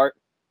Kirby Smart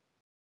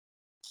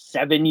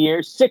 7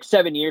 years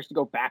to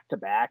go back to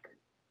back.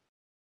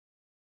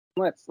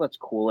 Let's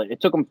cool it.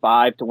 It took him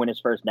 5 to win his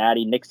first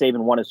natty. Nick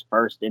Saban won his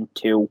first in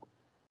 2,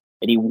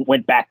 and he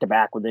went back to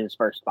back within his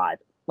first 5.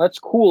 Let's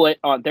cool it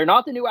on. They're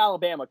not the new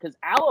Alabama, because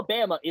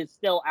Alabama is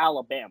still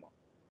Alabama.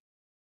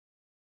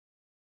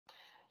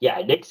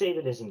 Yeah, Nick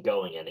Saban isn't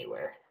going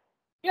anywhere.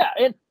 Yeah,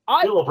 and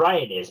Bill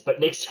O'Brien is, but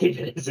Nick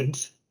Saban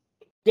isn't.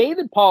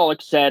 David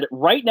Pollock said,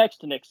 right next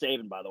to Nick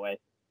Saban, by the way,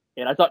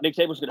 and I thought Nick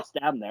Saban was going to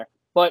stab him there,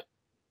 but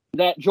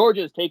that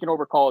Georgia has taken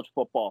over college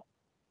football.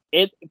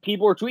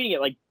 People were tweeting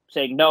it, like,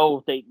 saying,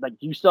 no,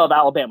 you still have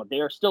Alabama. They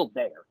are still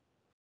there.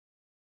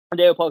 And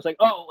David Pollock's like,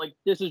 oh, like,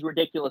 this is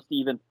ridiculous to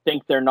even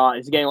think they're not.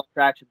 It's getting a lot of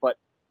traction, but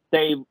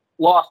they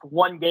lost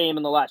one game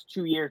in the last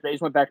 2 years. They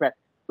just went back to back,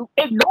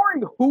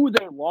 ignoring who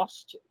they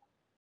lost to.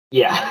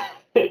 Yeah.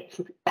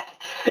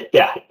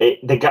 Yeah.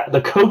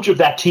 The coach of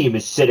that team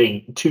is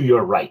sitting to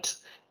your right,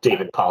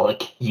 David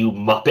Pollock, you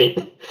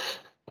muppet.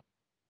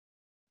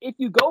 If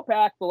you go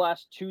back the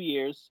last 2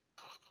 years,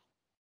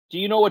 do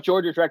you know what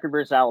Georgia's record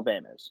versus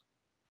Alabama is?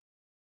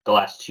 The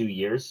last 2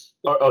 years?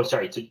 Oh,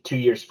 sorry, 2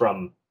 years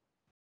from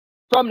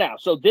now.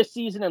 So this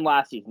season and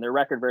last season, their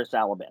record versus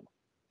Alabama.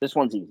 This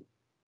one's easy.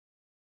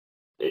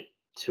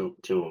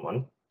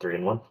 2-1,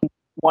 3-1,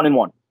 1-1.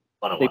 1-1.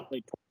 They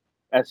played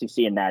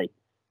SEC and Natty.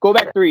 Go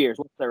back 3 years.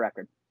 What's their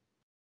record?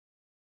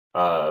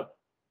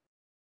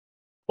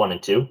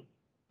 1-2.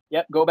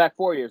 Yep. Go back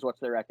 4 years.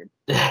 What's their record?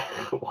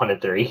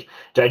 1-3.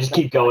 Do I just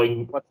keep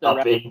going What's their up?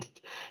 record?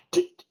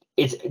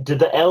 Do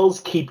the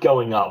L's keep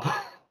going up?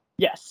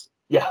 Yes.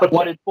 Yeah.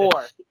 Okay.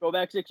 1-4. Go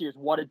back 6 years.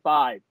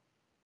 1-5.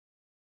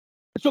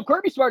 So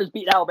Kirby Smart has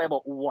beaten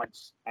Alabama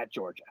once at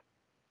Georgia.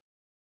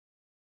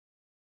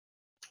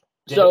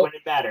 Did it when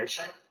it matters.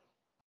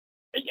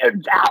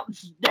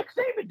 Nick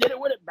Saban did it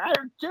when it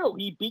mattered too.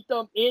 He beat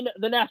them in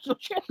the national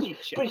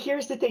championship. But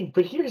here's the thing,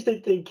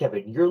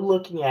 Kevin. You're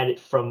looking at it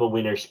from a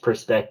winner's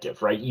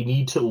perspective, right? You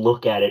need to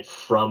look at it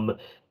from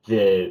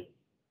the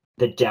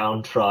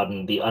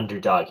downtrodden, the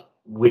underdog,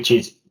 which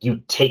is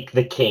you take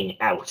the king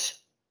out.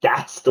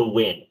 That's the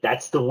win.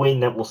 That's the win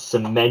that will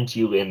cement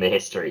you in the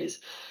histories.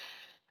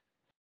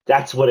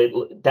 That's what it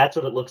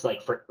looks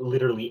like for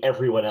literally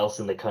everyone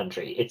else in the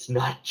country. It's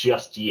not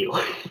just you.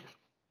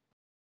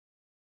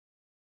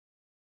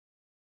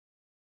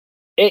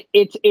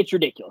 It's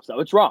ridiculous though.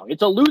 It's wrong.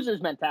 It's a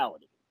loser's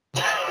mentality.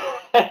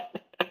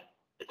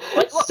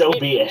 Like, look, so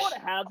if be you it. want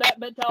to have that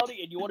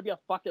mentality and you want to be a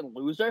fucking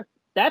loser,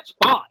 that's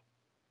fine.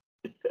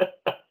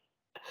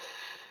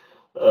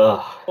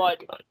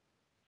 But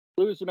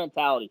loser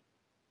mentality.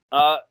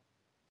 All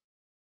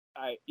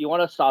right, you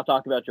want to stop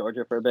talking about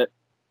Georgia for a bit?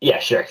 Yeah,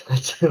 sure.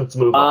 Let's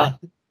move on.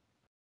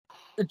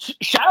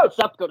 Shout out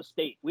South Dakota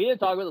State. We didn't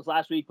talk about this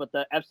last week, but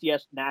the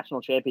FCS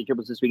National Championship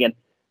was this weekend.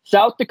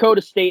 South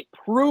Dakota State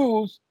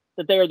proves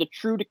that they are the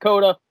true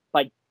Dakota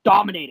by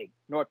dominating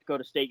North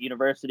Dakota State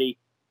University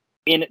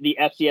in the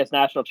FCS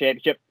National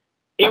Championship.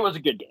 It was a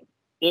good game.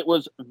 It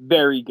was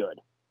very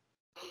good.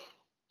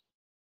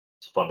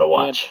 It's fun to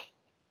watch.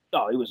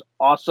 It was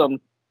awesome.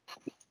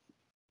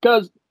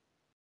 Because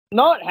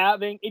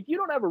if you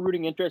don't have a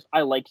rooting interest,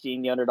 I like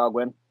seeing the underdog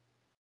win.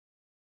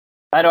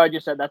 I know I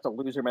just said that's a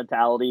loser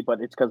mentality,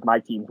 but it's because my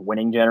team's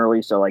winning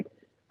generally. So, like,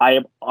 I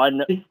am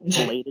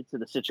unrelated to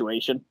the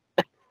situation.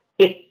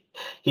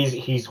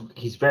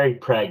 He's very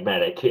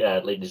pragmatic,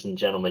 ladies and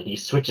gentlemen. He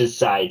switches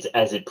sides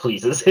as it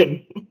pleases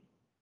him.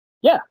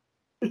 Yeah,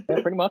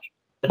 pretty much.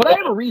 But I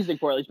have a reasoning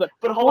for it, at least.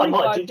 But hold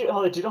on.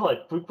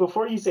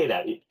 Before you say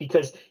that,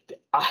 because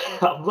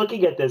I'm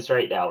looking at this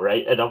right now,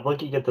 right? And I'm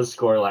looking at the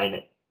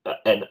scoreline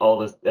and all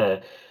this,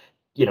 the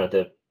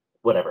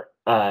whatever.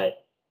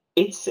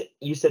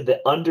 You said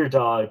the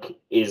underdog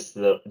is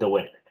the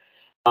winner.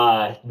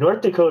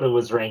 North Dakota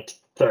was ranked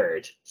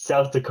 3rd.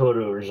 South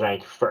Dakota was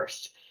ranked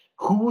 1st.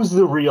 Who's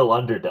the real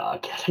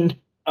underdog?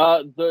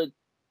 The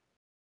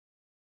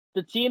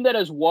team that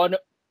has won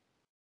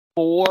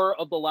 4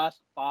 of the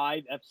last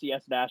 5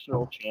 FCS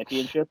national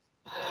championships.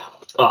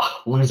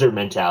 Oh, loser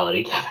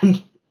mentality,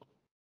 Kevin.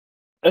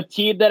 The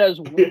team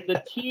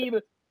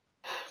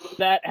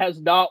that has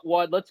not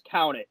won. Let's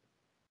count it: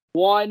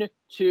 1,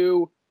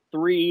 2,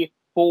 3,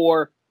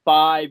 4,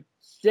 5,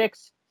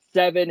 6,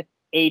 7,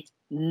 8,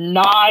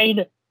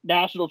 9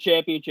 national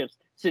championships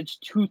since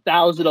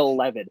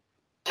 2011.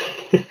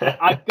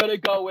 I'm gonna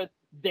go with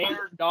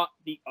they're not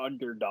the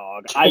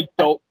underdog. I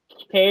don't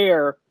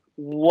care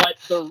what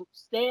the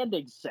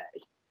standings say.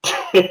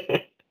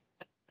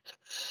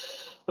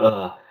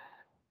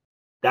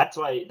 That's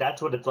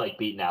what it's like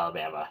beating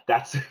Alabama.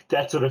 That's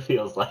what it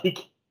feels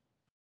like.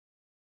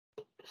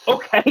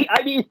 Okay,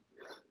 I mean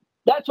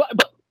that's why.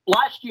 But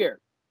last year,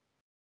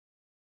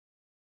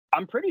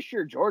 I'm pretty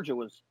sure Georgia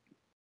was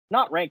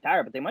not ranked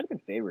higher, but they might have been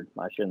favored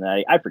last year.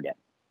 I forget.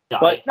 No,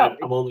 but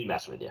I'm only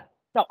messing with you.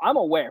 No, I'm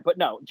aware, but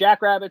no.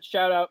 Jackrabbits,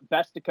 shout out,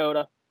 Best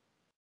Dakota.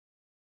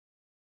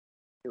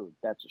 Dude,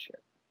 that's a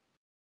shirt.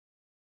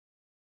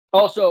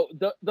 Also,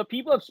 the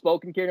people have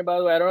spoken, Kieran, by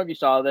the way. I don't know if you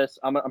saw this.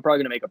 I'm probably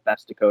going to make a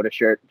Best Dakota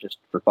shirt just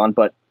for fun,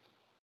 but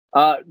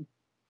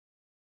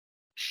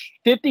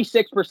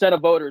 56%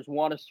 of voters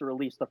want us to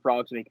release the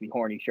Frogs Make Me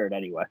Horny shirt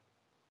anyway.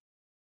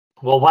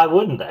 Well, why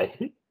wouldn't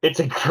they? It's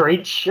a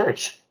great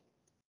shirt.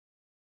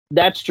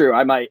 That's true.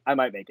 I might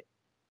make it.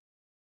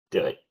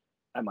 Do it.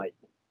 I might.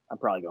 I'm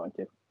probably going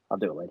to. I'll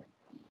do it later.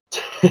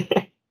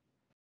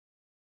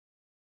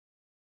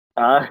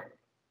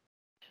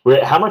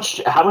 How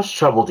much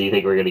trouble do you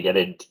think we're going to get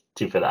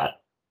into for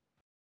that?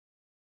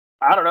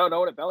 I don't know. No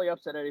one at Belly Up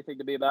said anything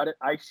to me about it.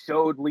 I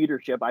showed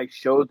leadership. I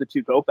showed the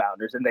two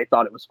co-founders, and they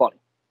thought it was funny.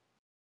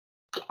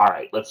 All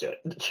right, let's do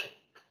it.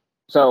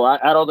 So I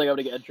don't think I'm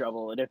gonna get in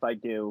trouble, and if I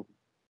do,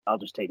 I'll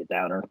just take it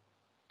down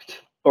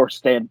or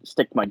stick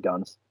to my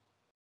guns.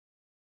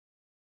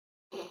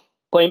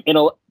 Claim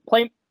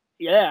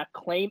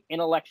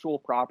intellectual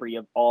property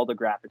of all the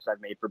graphics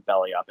I've made for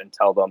Belly Up, and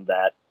tell them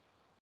that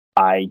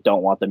I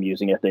don't want them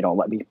using it if they don't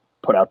let me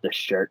put out this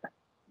shirt.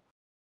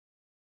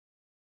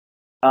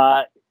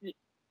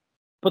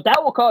 But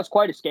that will cause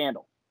quite a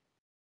scandal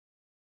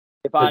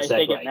if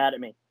they get mad at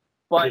me.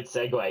 But good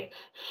segue.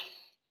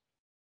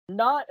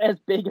 Not as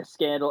big a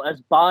scandal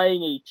as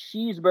buying a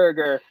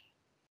cheeseburger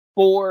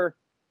for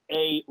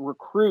a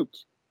recruit.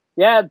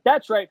 Yeah,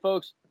 that's right,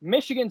 folks.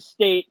 Michigan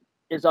State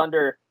is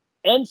under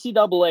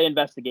NCAA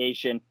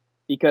investigation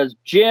because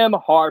Jim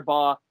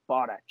Harbaugh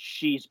bought a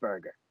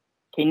cheeseburger.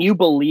 Can you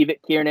believe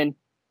it, Kieran?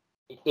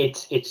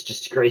 It's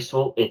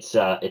disgraceful. It's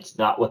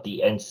not what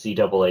the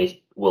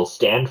NCAA will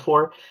stand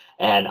for,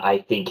 and I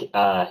think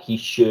he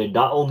should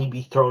not only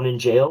be thrown in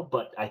jail,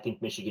 but I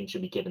think Michigan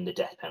should be given the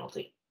death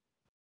penalty.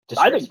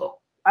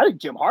 Disgraceful. I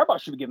think Jim Harbaugh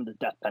should be given the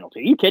death penalty.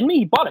 Are you kidding me?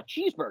 He bought a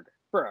cheeseburger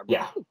for a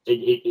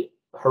it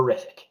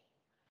horrific.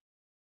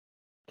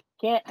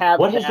 Can't have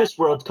what has this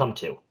world come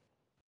to?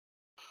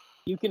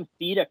 You can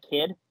feed a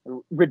kid?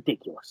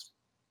 Ridiculous.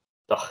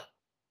 Ugh.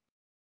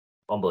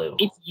 Unbelievable.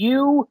 If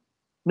you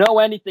know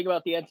anything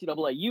about the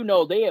NCAA, you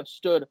know they have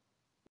stood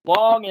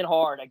long and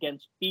hard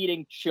against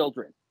feeding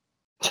children.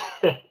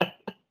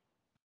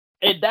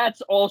 And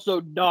that's also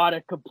not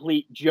a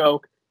complete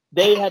joke.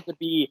 They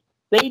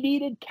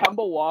needed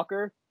Kemba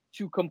Walker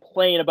to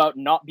complain about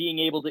not being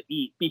able to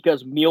eat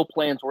because meal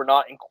plans were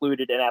not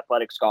included in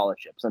athletic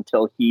scholarships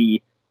until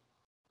he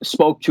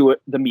spoke to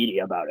the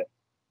media about it.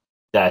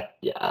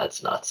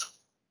 That's nuts.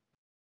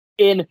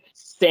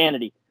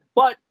 Insanity.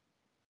 But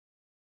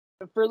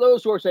for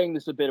those who are saying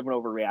this is a bit of an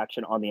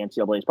overreaction on the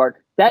NCAA's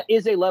part, that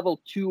is a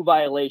level 2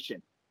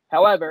 violation.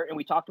 However, and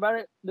we talked about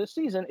it this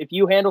season, if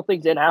you handle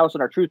things in-house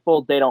and are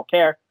truthful, they don't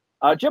care.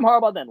 Jim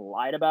Harbaugh then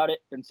lied about it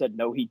and said,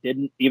 no, he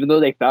didn't, even though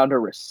they found a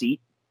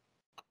receipt.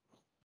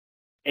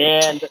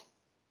 And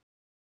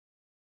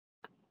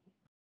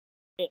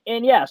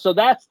yeah, so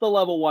that's the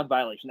level 1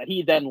 violation, that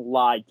he then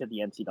lied to the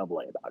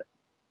NCAA about it.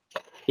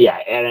 Yeah,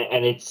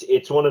 and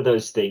it's one of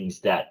those things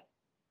that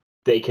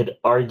they could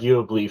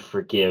arguably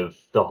forgive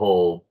the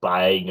whole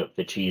buying of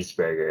the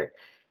cheeseburger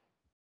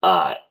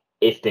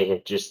if they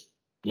had just,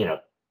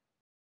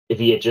 if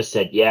he had just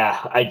said,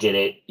 yeah, I did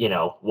it,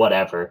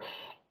 whatever.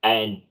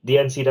 And the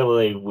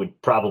NCAA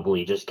would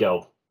probably just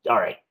go, all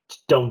right,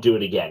 don't do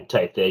it again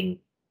type thing.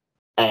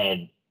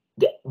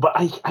 But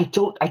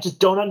I just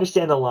don't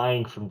understand the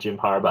lying from Jim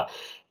Harbaugh.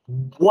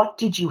 What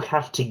did you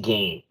have to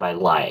gain by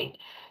lying?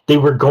 They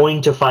were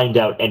going to find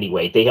out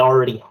anyway. They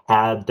already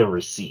had the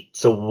receipt.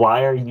 So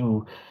why are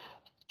you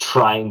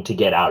trying to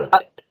get out of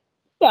it?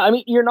 Yeah, I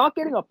mean, you're not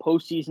getting a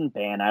postseason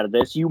ban out of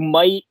this. You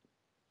might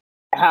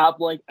have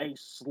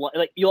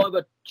you'll have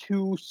a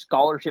 2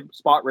 scholarship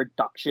spot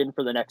reduction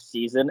for the next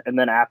season, and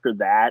then after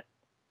that,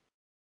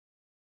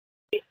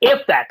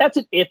 that's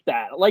an if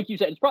that. Like you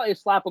said, it's probably a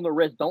slap on the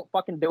wrist. Don't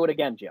fucking do it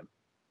again, Jim.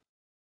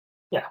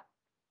 Yeah.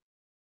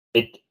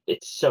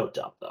 It's so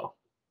dumb though.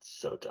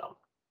 So dumb.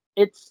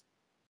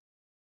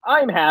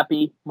 I'm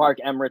happy Mark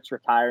Emmert's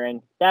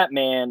retiring. That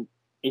man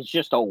is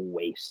just a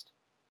waste.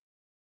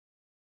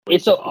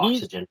 Waste of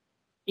oxygen.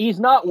 He's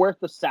not worth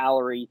the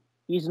salary.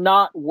 He's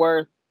not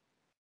worth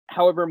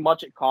however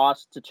much it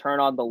costs to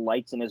turn on the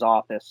lights in his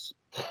office.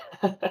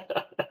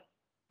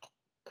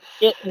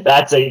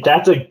 That's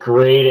a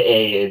grade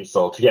A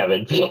insult,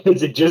 Kevin,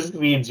 because it just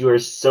means you are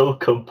so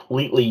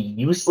completely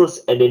useless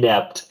and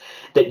inept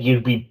that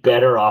you'd be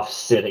better off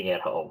sitting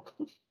at home.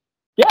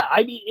 Yeah,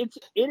 I mean it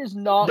is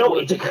not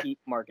worth to keep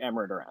Mark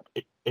Emmert around.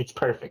 It's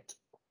perfect.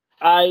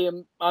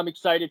 I'm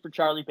excited for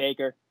Charlie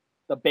Baker.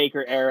 The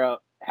Baker era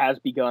has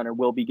begun or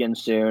will begin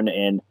soon,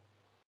 and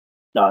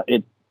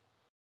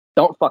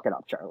don't fuck it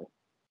up, Charlie.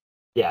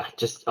 Yeah,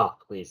 just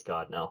please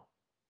God, no.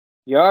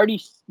 You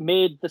already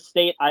made the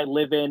state I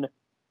live in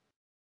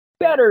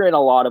better in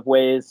a lot of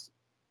ways.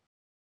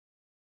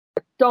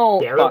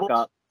 Don't bearable? fuck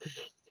up.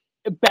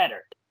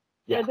 Better.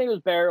 Yeah. I think it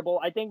was bearable.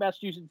 I think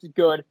Massachusetts is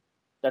good.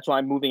 That's why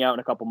I'm moving out in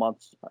a couple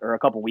months or a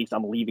couple weeks.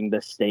 I'm leaving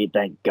this state,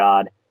 thank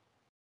God.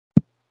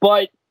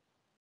 But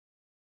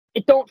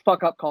don't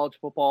fuck up college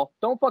football.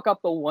 Don't fuck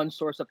up the one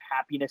source of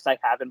happiness I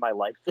have in my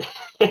life.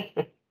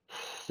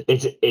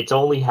 It's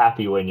only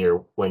happy when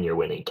you're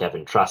winning,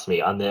 Kevin. Trust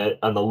me. On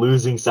the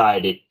losing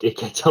side, it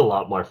gets a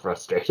lot more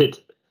frustrated.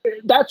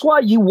 That's why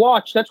you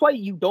watch. That's why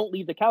you don't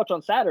leave the couch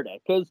on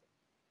Saturday, because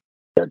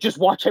just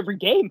watch every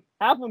game.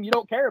 Half of them you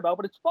don't care about,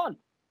 but it's fun.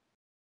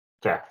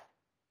 Fair.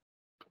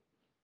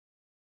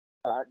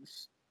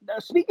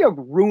 Speaking of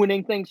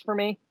ruining things for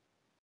me,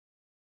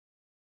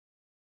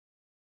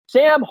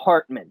 Sam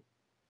Hartman,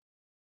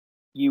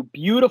 you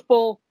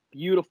beautiful,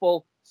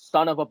 beautiful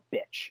son of a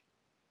bitch.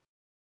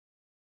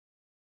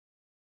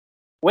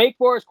 Wake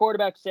Forest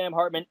quarterback Sam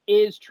Hartman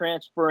is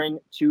transferring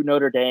to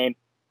Notre Dame,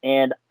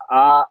 and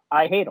I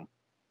hate him.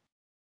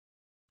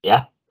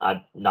 Yeah,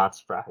 I'm not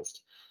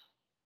surprised.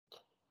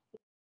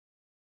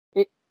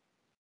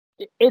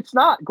 It's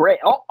not great.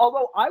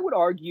 Although I would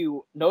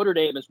argue Notre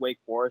Dame is Wake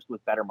Forest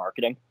with better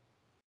marketing.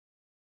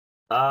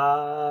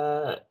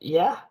 Yeah,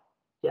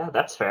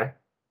 that's fair.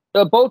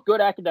 They're both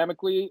good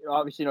academically.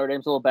 Obviously, Notre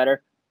Dame's a little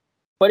better.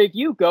 But if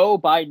you go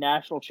by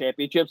national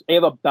championships, they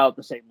have about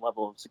the same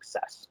level of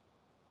success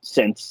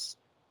since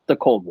the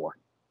Cold War.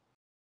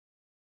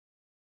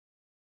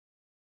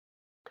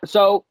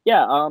 So,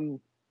 yeah,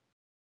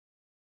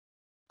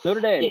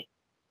 Notre Dame.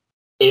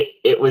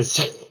 It was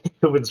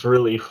it was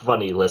really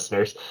funny,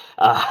 listeners.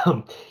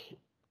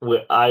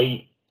 When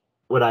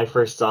I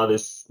first saw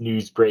this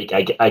news break,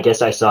 I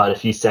guess I saw it a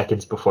few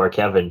seconds before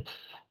Kevin,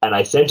 and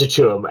I sent it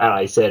to him, and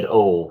I said,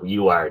 "Oh,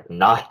 you are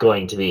not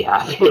going to be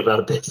happy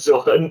about this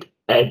one."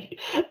 And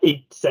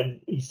he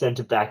sent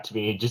it back to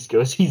me and just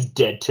goes, "He's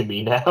dead to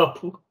me now."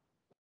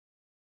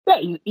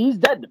 Yeah, he's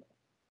dead to me.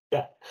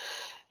 Yeah,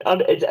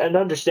 an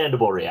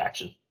understandable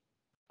reaction.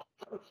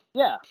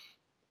 Yeah.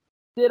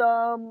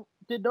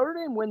 Did Notre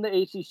Dame win the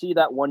ACC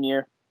that one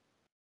year?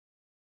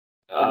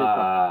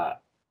 I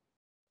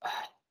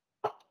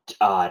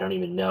don't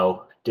even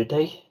know. Did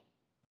they?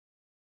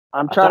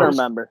 I'm trying to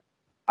remember.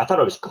 I thought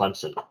it was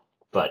Clemson,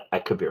 but I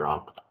could be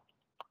wrong.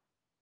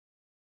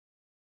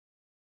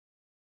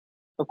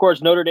 Of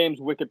course, Notre Dame's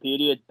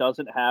Wikipedia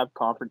doesn't have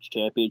conference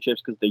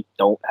championships because they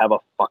don't have a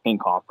fucking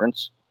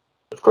conference.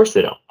 Of course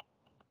they don't.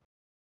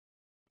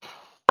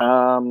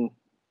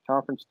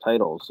 Conference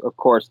titles. Of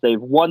course,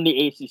 they've won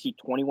the ACC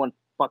 21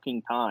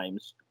 fucking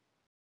times,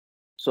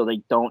 so they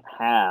don't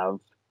have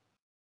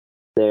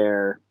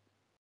their.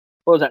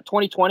 What was that?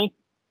 2020.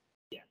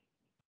 Yeah.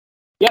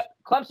 Yep,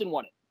 Clemson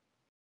won it.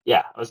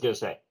 Yeah, I was gonna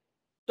say.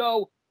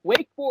 So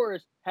Wake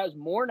Forest has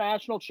more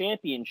national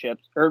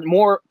championships or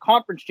more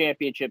conference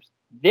championships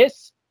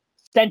this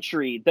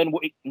century than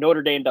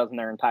Notre Dame does in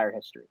their entire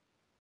history.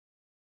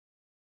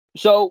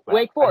 So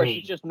Wake Forest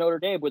is just Notre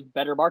Dame with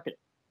better marketing.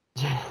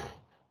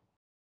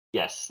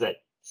 Yes,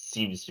 that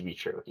seems to be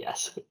true.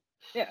 Yes.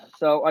 Yeah.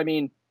 So, I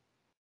mean,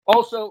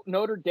 also,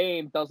 Notre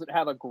Dame doesn't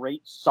have a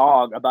great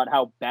song about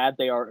how bad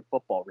they are at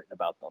football written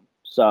about them.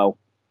 So,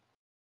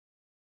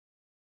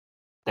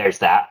 there's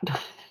that.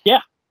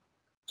 Yeah.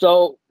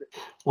 So,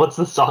 what's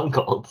the song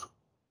called?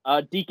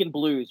 Deacon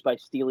Blues by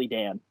Steely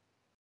Dan.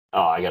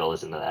 Oh, I gotta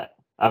listen to that.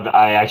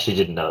 I actually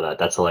didn't know that.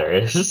 That's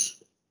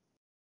hilarious.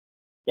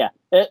 Yeah.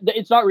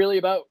 It's not really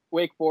about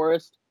Wake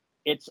Forest.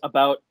 It's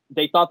about,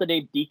 they thought the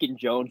name Deacon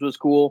Jones was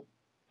cool.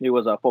 He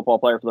was a football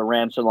player for the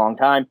Rams for a long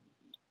time.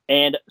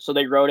 And so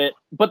they wrote it.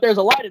 But there's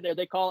a line in there.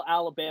 They call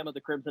Alabama the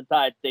Crimson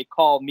Tide. They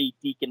call me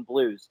Deacon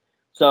Blues.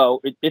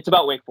 So it's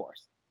about Wake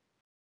Forest.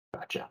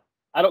 Gotcha.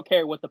 I don't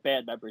care what the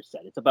band members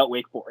said. It's about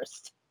Wake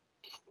Forest.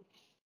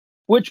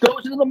 Which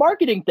goes into the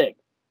marketing thing.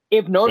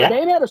 If Notre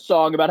Dame had a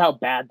song about how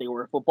bad they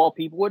were at football,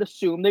 people would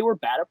assume they were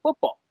bad at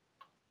football.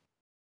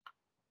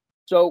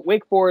 So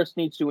Wake Forest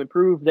needs to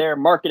improve their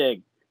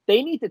marketing.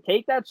 They need to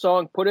take that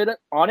song, put it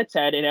on its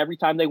head, and every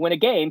time they win a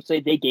game, say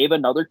they gave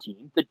another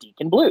team the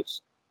Deacon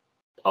Blues.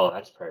 Oh,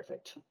 that's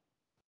perfect.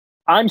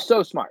 I'm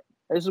so smart.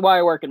 This is why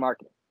I work in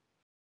marketing.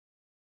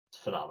 It's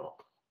phenomenal.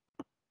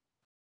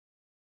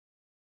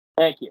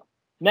 Thank you.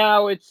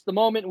 Now it's the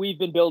moment we've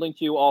been building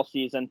to all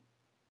season.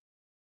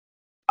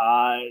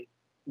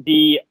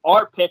 The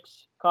Our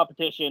Picks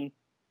competition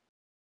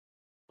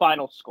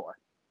final score.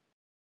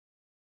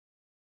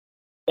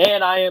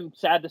 And I am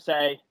sad to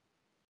say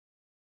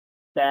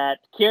that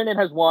Kiernan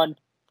has won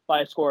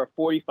by a score of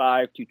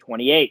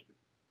 45-28.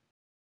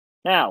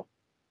 Now,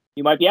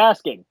 you might be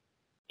asking,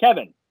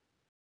 Kevin,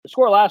 the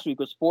score last week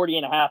was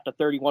 40.5 to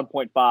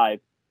 31.5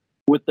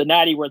 with the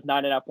Natty worth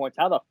 9.5 points.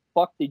 How the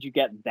fuck did you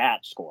get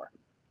that score?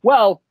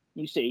 Well,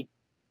 you see,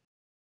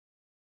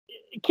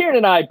 Kieran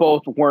and I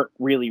both weren't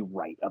really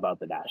right about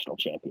the national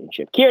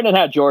championship. Kieran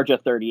had Georgia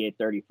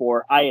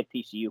 38-34. I had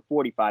TCU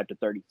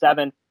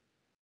 45-37.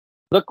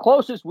 The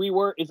closest we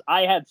were is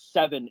I had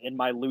 7 in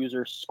my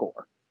loser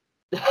score.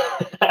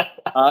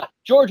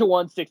 Georgia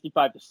won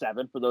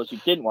 65-7 for those who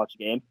didn't watch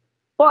the game.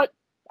 But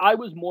I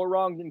was more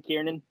wrong than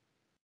Kieran.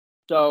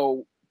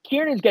 So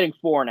Kieran's getting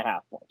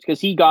 4.5 points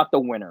because he got the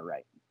winner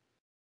right.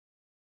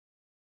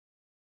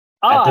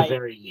 At the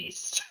very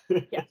least.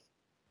 Yes.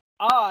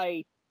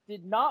 I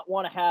did not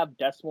want to have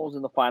decimals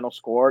in the final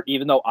score,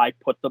 even though I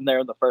put them there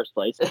in the first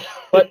place.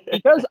 But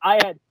because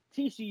I had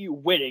TCU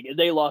winning and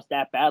they lost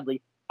that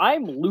badly,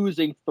 I'm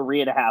losing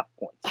 3.5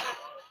 points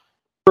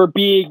for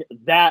being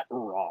that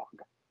wrong.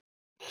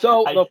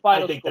 So the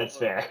final I think score, that's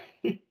fair.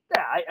 Yeah,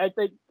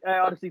 I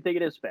honestly think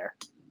it is fair.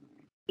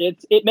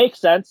 It makes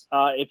sense.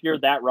 If you're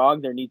that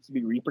wrong, there needs to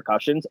be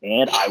repercussions,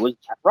 and I was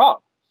that wrong.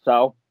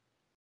 So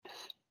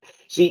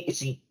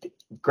see,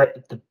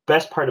 great. The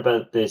best part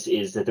about this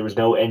is that there was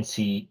no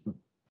NCAA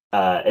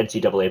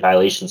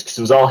violations because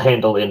it was all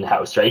handled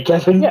in-house, right,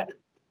 Kevin? Yeah,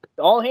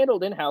 all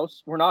handled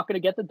in-house. We're not going to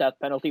get the death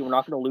penalty. We're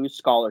not going to lose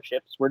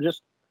scholarships. We're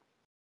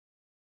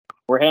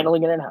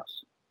handling it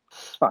in-house.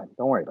 It's fine.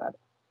 Don't worry about it.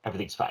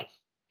 Everything's fine.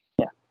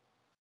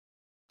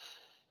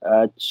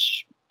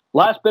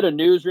 Last bit of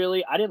news,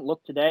 really. I didn't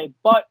look today,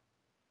 but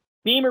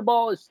Beamer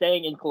Ball is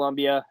staying in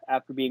Columbia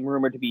after being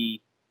rumored to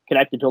be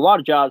connected to a lot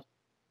of jobs.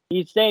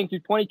 He's staying through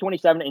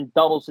 2027 and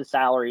doubles his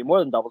salary, more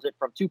than doubles it,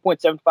 from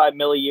 $2.75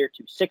 million a year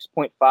to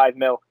 $6.5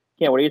 million.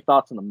 Ken, what are your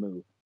thoughts on the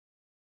move?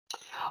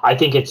 I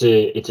think it's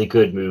a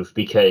good move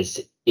because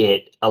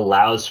it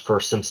allows for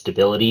some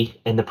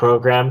stability in the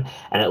program,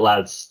 and it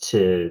allows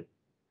to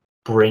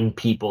bring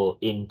people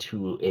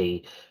into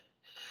a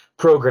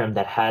program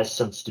that has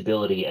some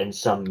stability and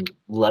some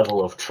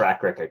level of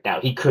track record.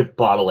 Now, he could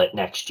bottle it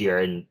next year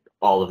and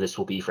all of this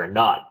will be for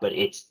naught, but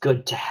it's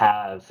good to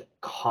have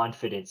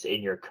confidence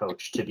in your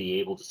coach to be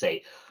able to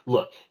say,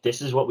 look,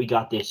 this is what we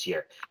got this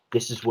year.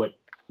 This is what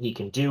he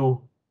can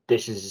do.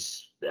 This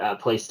is a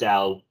play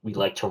style we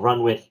like to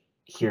run with.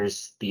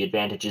 Here's the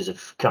advantages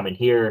of coming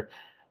here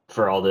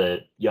for all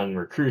the young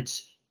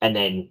recruits. And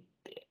then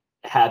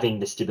having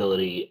the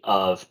stability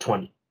of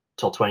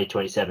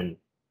 2027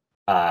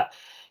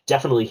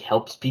 definitely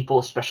helps people,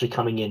 especially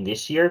coming in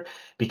this year,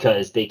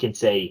 because they can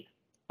say,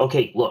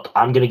 okay, look,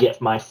 I'm going to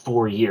get my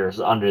 4 years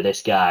under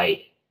this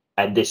guy,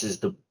 and this is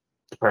the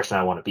person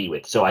I want to be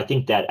with. So I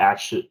think that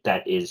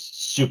is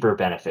super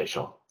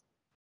beneficial.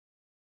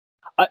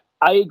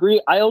 I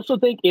agree. I also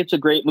think it's a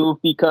great move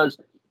because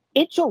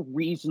it's a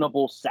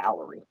reasonable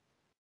salary.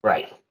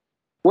 Right.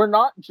 We're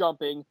not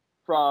jumping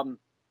from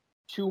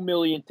 $2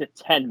 million to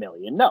 $10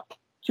 million. No,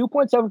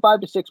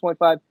 2.75 to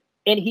 6.5.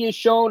 And he has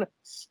shown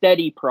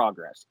steady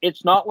progress.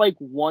 It's not like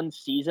one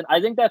season.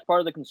 I think that's part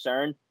of the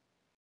concern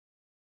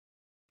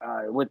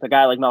with a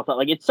guy like Malfoy.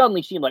 Like, it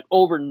suddenly seemed like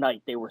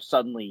overnight they were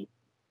suddenly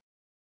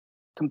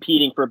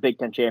competing for a Big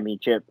Ten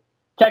championship.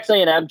 Texas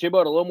A&M, Jimbo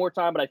had a little more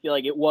time, but I feel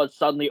like it was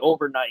suddenly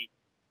overnight.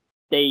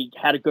 They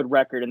had a good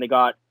record, and they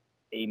got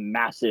a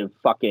massive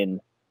fucking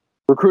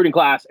recruiting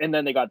class, and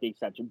then they got the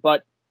extension.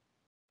 But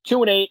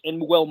 2-8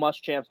 in Will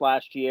Muschamp's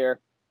last year.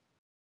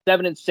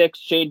 7-6,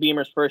 Shane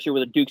Beamer's first year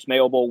with a Duke's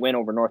Mayo Bowl win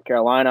over North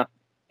Carolina.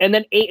 And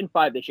then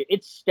 8-5 this year.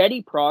 It's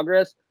steady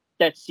progress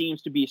that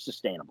seems to be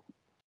sustainable.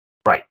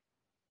 Right.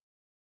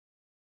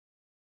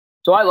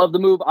 So I love the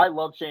move. I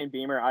love Shane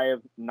Beamer. I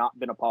have not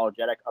been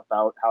apologetic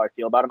about how I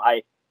feel about him.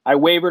 I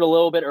wavered a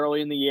little bit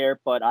early in the year,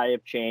 but I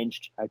have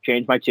changed. I've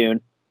changed my tune.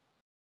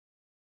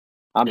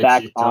 I'm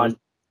back on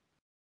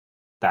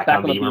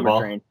Beamer Ball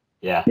train.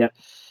 Yeah. Yep.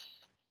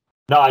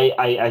 No,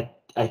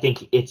 I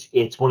think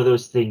it's one of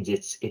those things.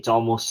 It's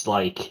almost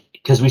like,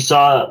 because we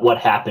saw what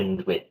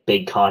happened with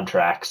big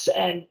contracts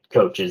and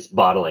coaches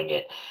bottling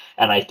it,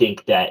 and I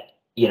think that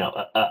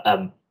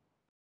a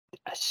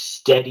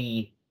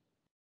steady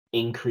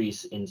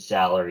increase in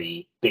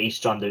salary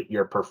based on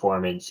your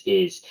performance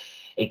is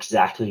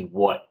exactly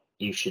what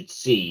you should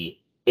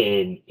see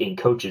in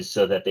coaches,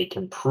 so that they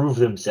can prove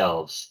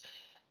themselves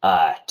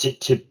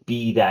to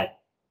be that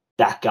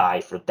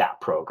guy for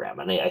that program.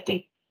 And I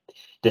think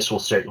this will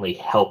certainly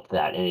help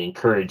that and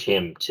encourage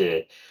him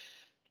to,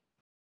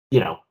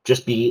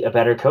 just be a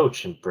better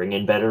coach and bring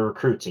in better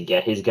recruits and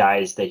get his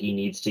guys that he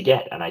needs to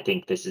get. And I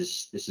think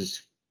it's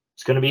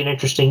going to be an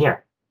interesting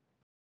year.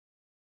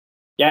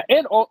 Yeah,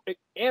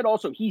 and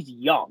also he's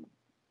young.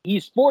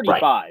 He's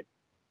 45. Right.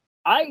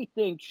 I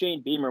think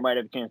Shane Beamer might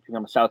have a chance to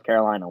become a South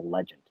Carolina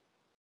legend.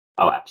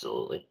 Oh,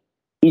 absolutely.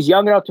 He's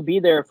young enough to be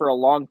there for a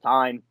long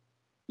time.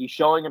 He's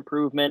showing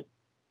improvement,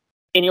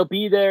 and he'll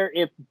be there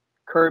if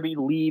Kirby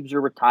leaves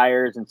or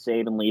retires and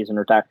Saban leaves and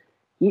retires.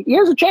 He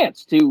has a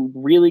chance to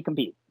really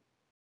compete.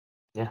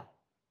 Yeah.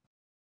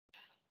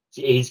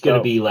 He's going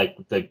to be like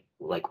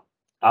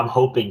I'm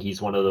hoping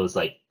he's one of those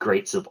like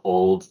greats of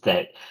old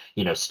that,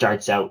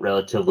 starts out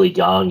relatively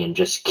young and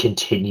just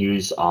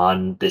continues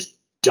on this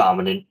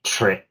dominant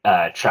track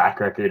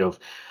record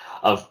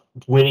of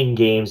winning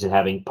games and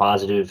having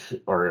positive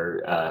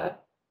or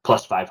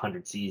plus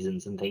 500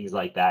 seasons and things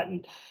like that.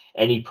 And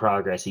any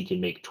progress he can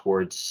make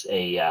towards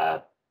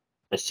a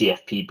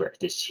CFP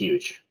berth is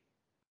huge.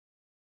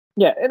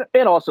 Yeah,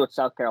 and also it's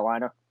South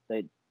Carolina.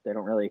 They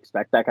don't really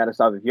expect that kind of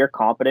stuff. If you're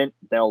competent,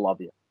 they'll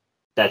love you.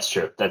 That's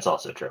true. That's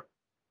also true.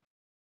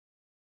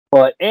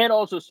 And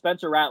also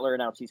Spencer Rattler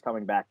announced he's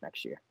coming back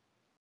next year.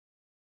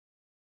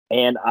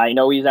 And I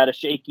know he's had a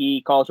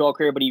shaky college football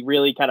career, but he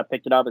really kind of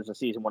picked it up as the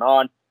season went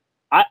on.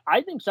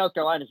 I think South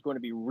Carolina is going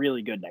to be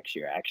really good next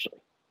year, actually.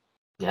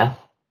 Yeah.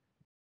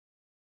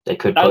 They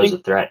could pose a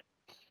threat.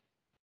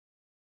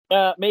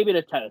 Maybe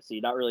to Tennessee,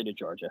 not really to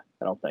Georgia,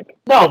 I don't think.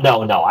 No.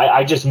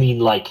 I just mean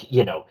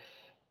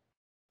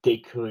they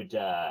could...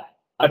 a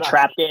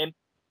trap game?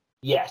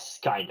 Yes,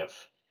 kind of.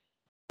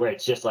 Where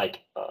it's just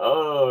like,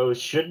 oh,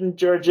 shouldn't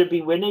Georgia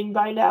be winning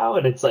by now?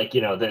 And it's like,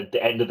 the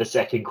end of the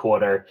second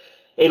quarter.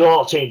 It'll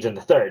all change in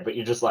the third, but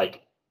you're just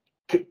like,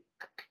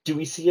 do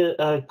we see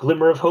a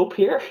glimmer of hope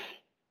here?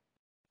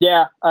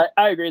 Yeah,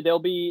 I agree. They'll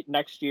be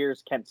next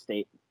year's Kent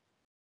State.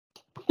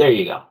 There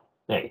you go.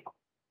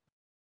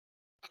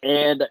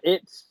 And I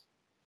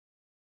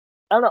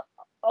don't know.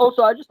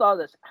 Also, I just thought of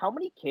this. How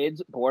many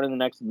kids born in the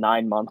next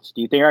 9 months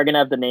do you think are going to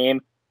have the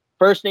name,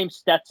 first name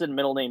Stetson,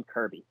 middle name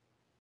Kirby?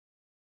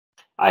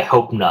 I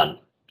hope none.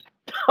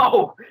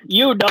 Oh,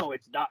 you know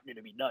it's not going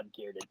to be none,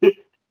 Kieran.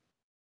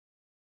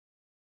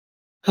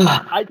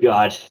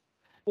 God.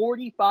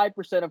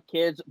 45% of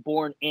kids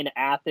born in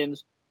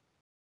Athens,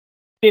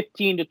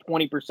 15 to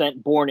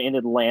 20% born in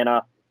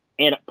Atlanta,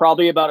 and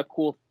probably about a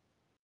cool,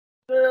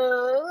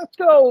 let's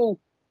go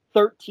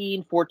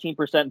 13,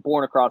 14%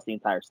 born across the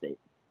entire state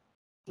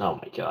Oh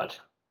my God.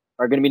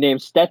 are going to be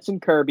named Stetson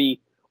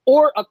Kirby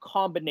or a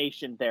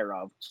combination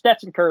thereof.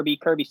 Stetson Kirby,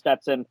 Kirby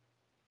Stetson,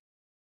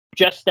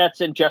 just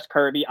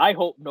Kirby. I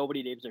hope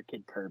nobody names their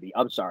kid Kirby.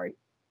 I'm sorry.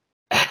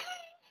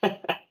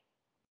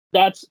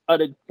 That's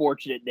an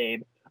unfortunate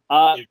name.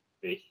 I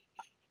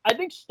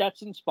think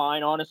Stetson's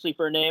fine, honestly,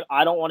 for a name.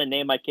 I don't want to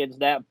name my kids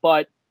that,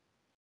 but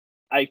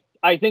I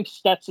think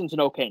Stetson's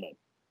an okay name,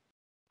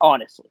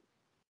 honestly.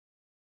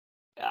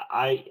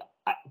 I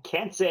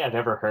can't say I've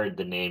ever heard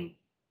the name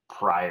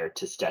prior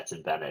to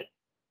Stetson Bennett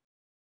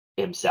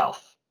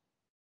himself.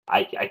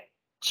 I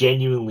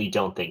genuinely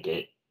don't think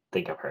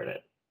I've heard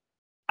it.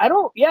 I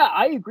don't. Yeah,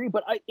 I agree,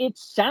 but it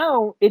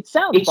sounds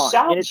fine.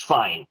 Sounds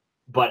fine,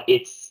 but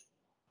it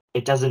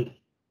doesn't.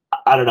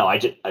 I don't know. I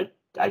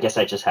guess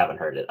I just haven't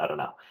heard it. I don't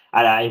know.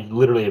 I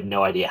literally have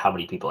no idea how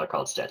many people are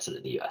called Stetson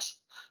in the U.S.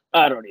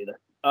 I don't either.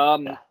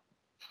 Yeah.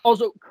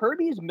 Also,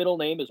 Kirby's middle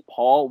name is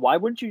Paul. Why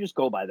wouldn't you just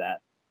go by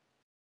that?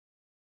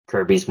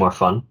 Kirby's more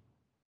fun.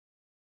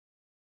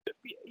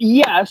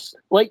 Yes,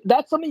 like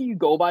that's something you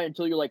go by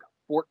until you're like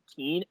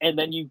 14, and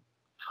then you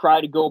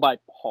try to go by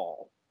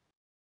Paul.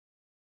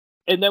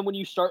 And then when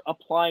you start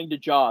applying to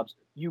jobs,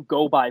 you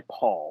go by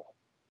Paul.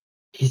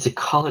 He's a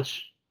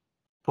college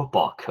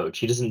football coach.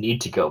 He doesn't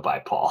need to go by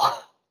Paul.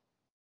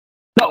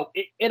 No,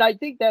 and I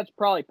think that's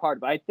probably part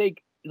of it. I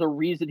think the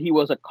reason he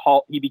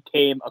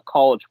became a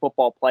college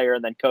football player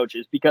and then coach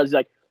is because he's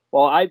like,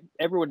 well,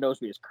 everyone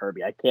knows me as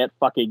Kirby. I can't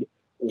fucking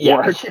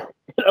work.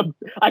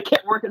 I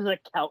can't work as an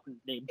accountant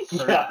named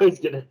Kirby. Yeah, I was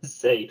gonna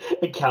say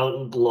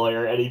accountant,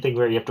 lawyer, anything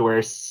where you have to wear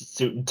a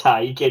suit and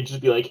tie. You can't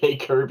just be like, "Hey,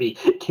 Kirby,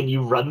 can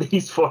you run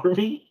these for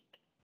me?"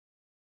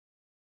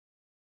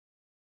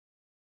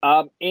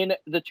 In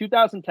the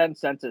 2010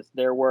 census,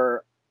 there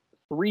were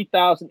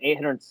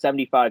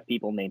 3,875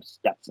 people named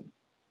Stetson.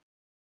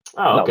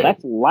 Oh, okay. No,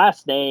 that's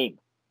last name.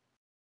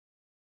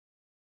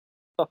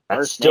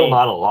 That's still name.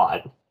 not a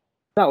lot.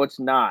 No, it's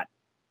not.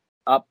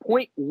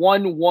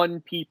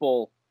 0.11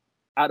 people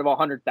out of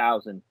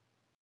 100,000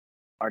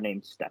 are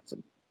named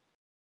Stetson.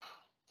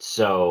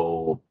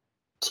 So,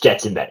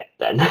 Stetson Bennett,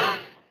 then.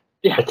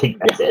 Yeah, I think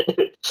that's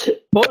it.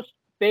 Most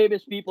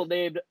famous people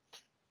named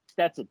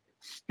Stetson.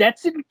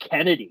 Stetson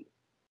Kennedy.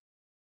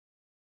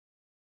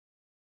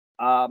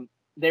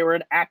 They were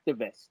an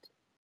activist.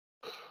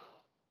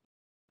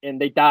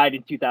 And they died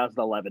in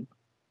 2011.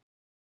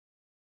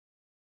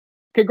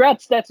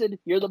 Congrats, Stetson.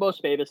 You're the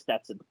most famous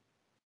Stetson.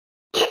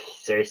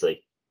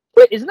 Seriously.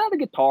 Wait, isn't that a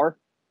guitar?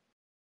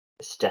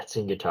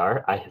 Stetson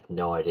guitar? I have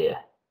no idea.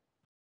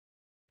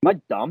 Am I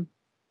dumb?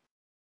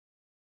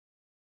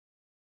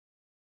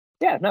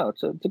 Yeah, no,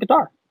 it's a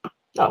guitar.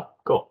 Oh,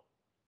 cool.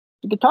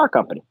 It's a guitar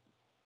company.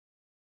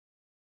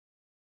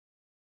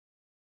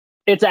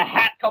 It's a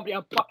hat company.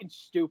 I'm fucking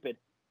stupid.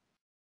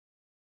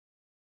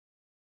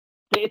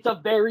 It's a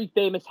very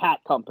famous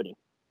hat company.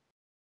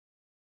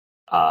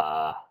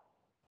 What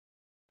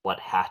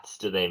hats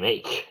do they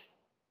make?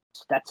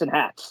 Stetson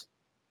hats.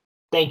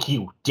 Thank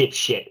you,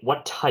 dipshit.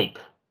 What type?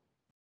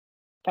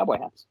 Cowboy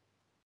hats.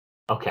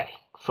 Okay,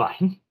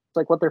 fine. It's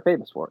like what they're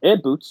famous for.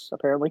 And boots,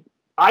 apparently.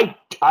 I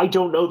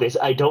don't know this.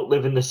 I don't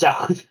live in the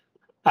South.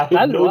 I have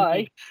That's no why.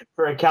 need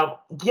for a cow.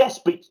 Yes,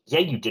 but yeah,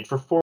 you did for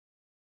 4.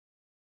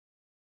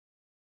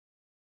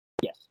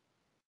 Yes.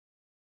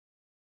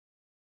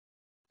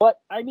 But,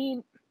 I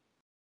mean,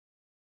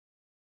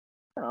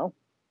 I don't know.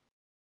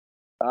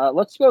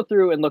 Let's go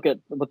through and look at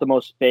what the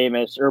most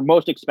famous or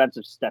most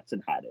expensive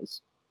Stetson hat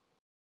is.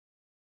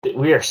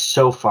 We are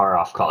so far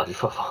off college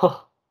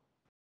football.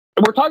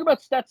 We're talking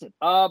about Stetson.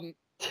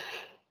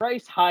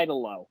 Price high to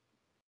low.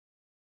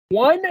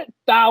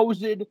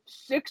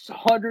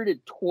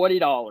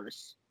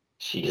 $1,620.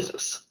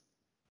 Jesus.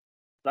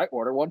 Did I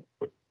order one?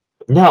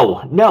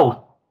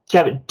 No,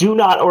 Kevin, do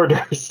not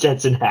order a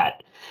Stetson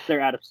hat.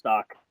 They're out of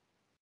stock.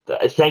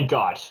 Thank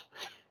God.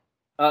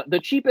 The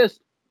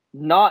cheapest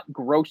not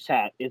gross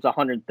hat is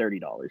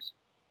 $130.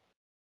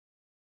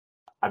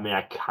 I mean,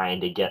 I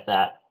kind of get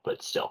that,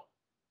 but still.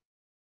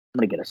 I'm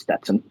going to get a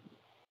Stetson.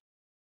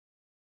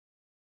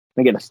 I'm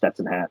going to get a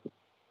Stetson hat.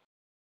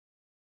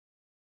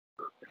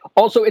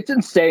 Also, it's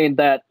insane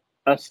that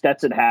a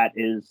Stetson hat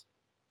is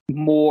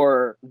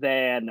more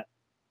than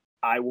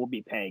I will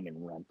be paying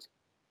in rent.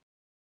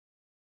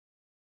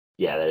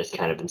 Yeah, that is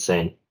kind of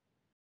insane.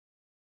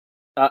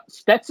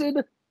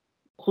 Stetson,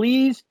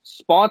 please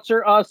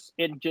sponsor us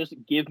and just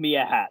give me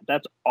a hat.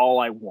 That's all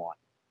I want.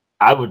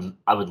 I would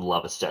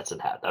love a Stetson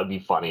hat. That would be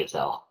funny as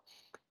hell.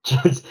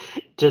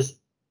 Just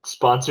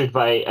sponsored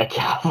by a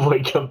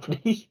cowboy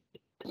company.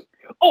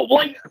 Oh,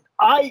 like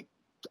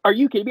are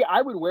you kidding me?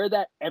 I would wear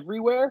that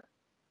everywhere.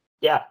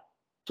 Yeah.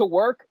 To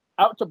work,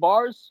 out to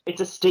bars.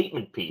 It's a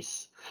statement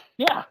piece.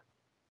 Yeah.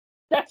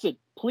 Stetson,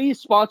 please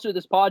sponsor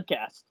this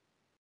podcast.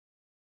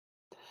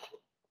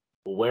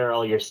 We'll wear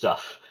all your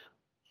stuff.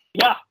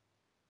 Yeah.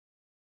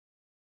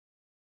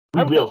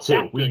 We will too.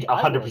 Exactly. We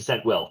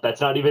 100% will. That's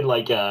not even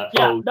like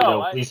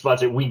please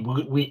sponsor.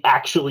 We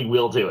actually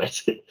will do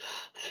it.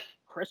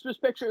 Christmas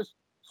pictures,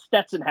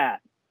 Stetson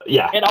hat.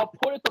 Yeah. And I'll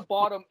put at the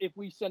bottom if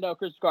we send out a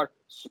Christmas card,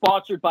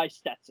 sponsored by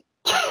Stetson.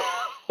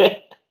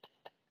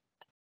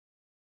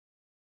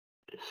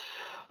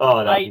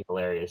 Oh, that'd be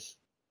hilarious.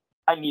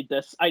 I need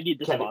this.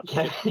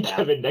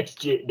 Kevin,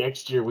 next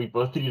year we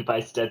both need to buy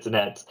Stetson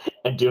hats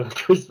and do a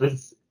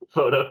Christmas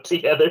photo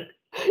together.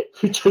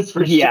 Just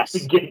for shits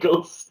and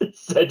giggles.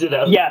 Send it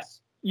out.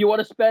 Yes. You want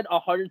to spend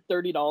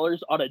 $130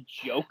 on a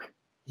joke?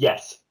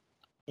 Yes.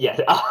 Yes,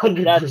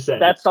 100%.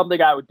 That's something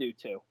I would do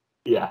too.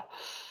 Yeah.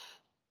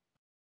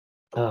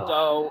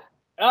 Oh.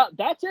 So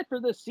that's it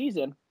for this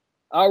season.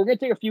 We're going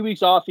to take a few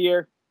weeks off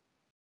here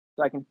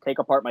so I can take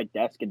apart my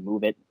desk and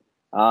move it.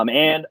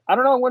 And I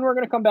don't know when we're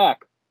going to come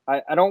back.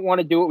 I don't want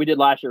to do what we did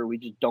last year. We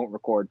just don't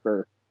record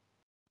for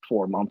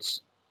 4 months.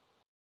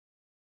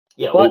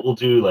 Yeah, we'll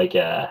do like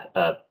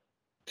a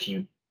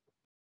few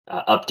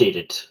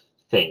updated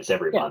things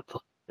every month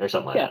or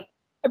something like that.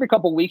 Every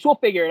couple of weeks. We'll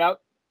figure it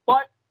out.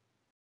 But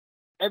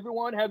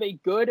everyone have a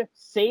good,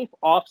 safe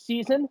off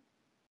season.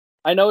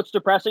 I know it's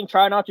depressing.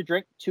 Try not to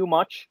drink too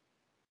much.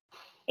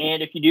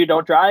 And if you do,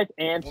 don't drive.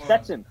 And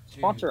Stetson,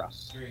 sponsor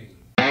us. 3.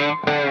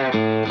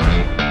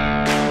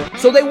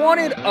 So they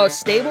wanted a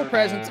stable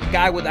presence, a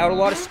guy without a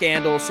lot of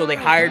scandals, so they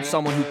hired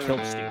someone who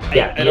killed Stu.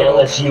 Yeah, the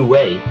LSU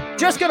way.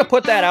 Just going to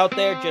put that out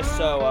there just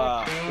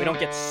so we don't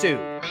get sued.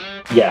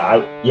 Yeah,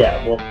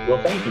 well,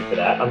 thank you for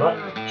that. I'm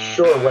not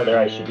sure whether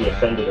I should be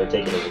offended or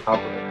take it as a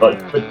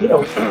compliment, but you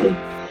know,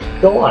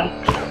 go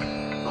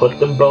on. Put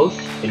them both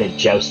in a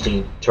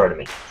jousting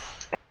tournament.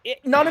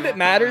 None of it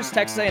matters.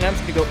 Texas A&M's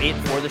going to go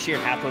 8-4 this year,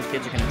 and half those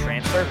kids are going to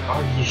transfer.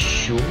 Are you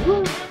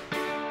sure?